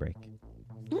food on the break.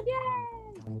 Yay!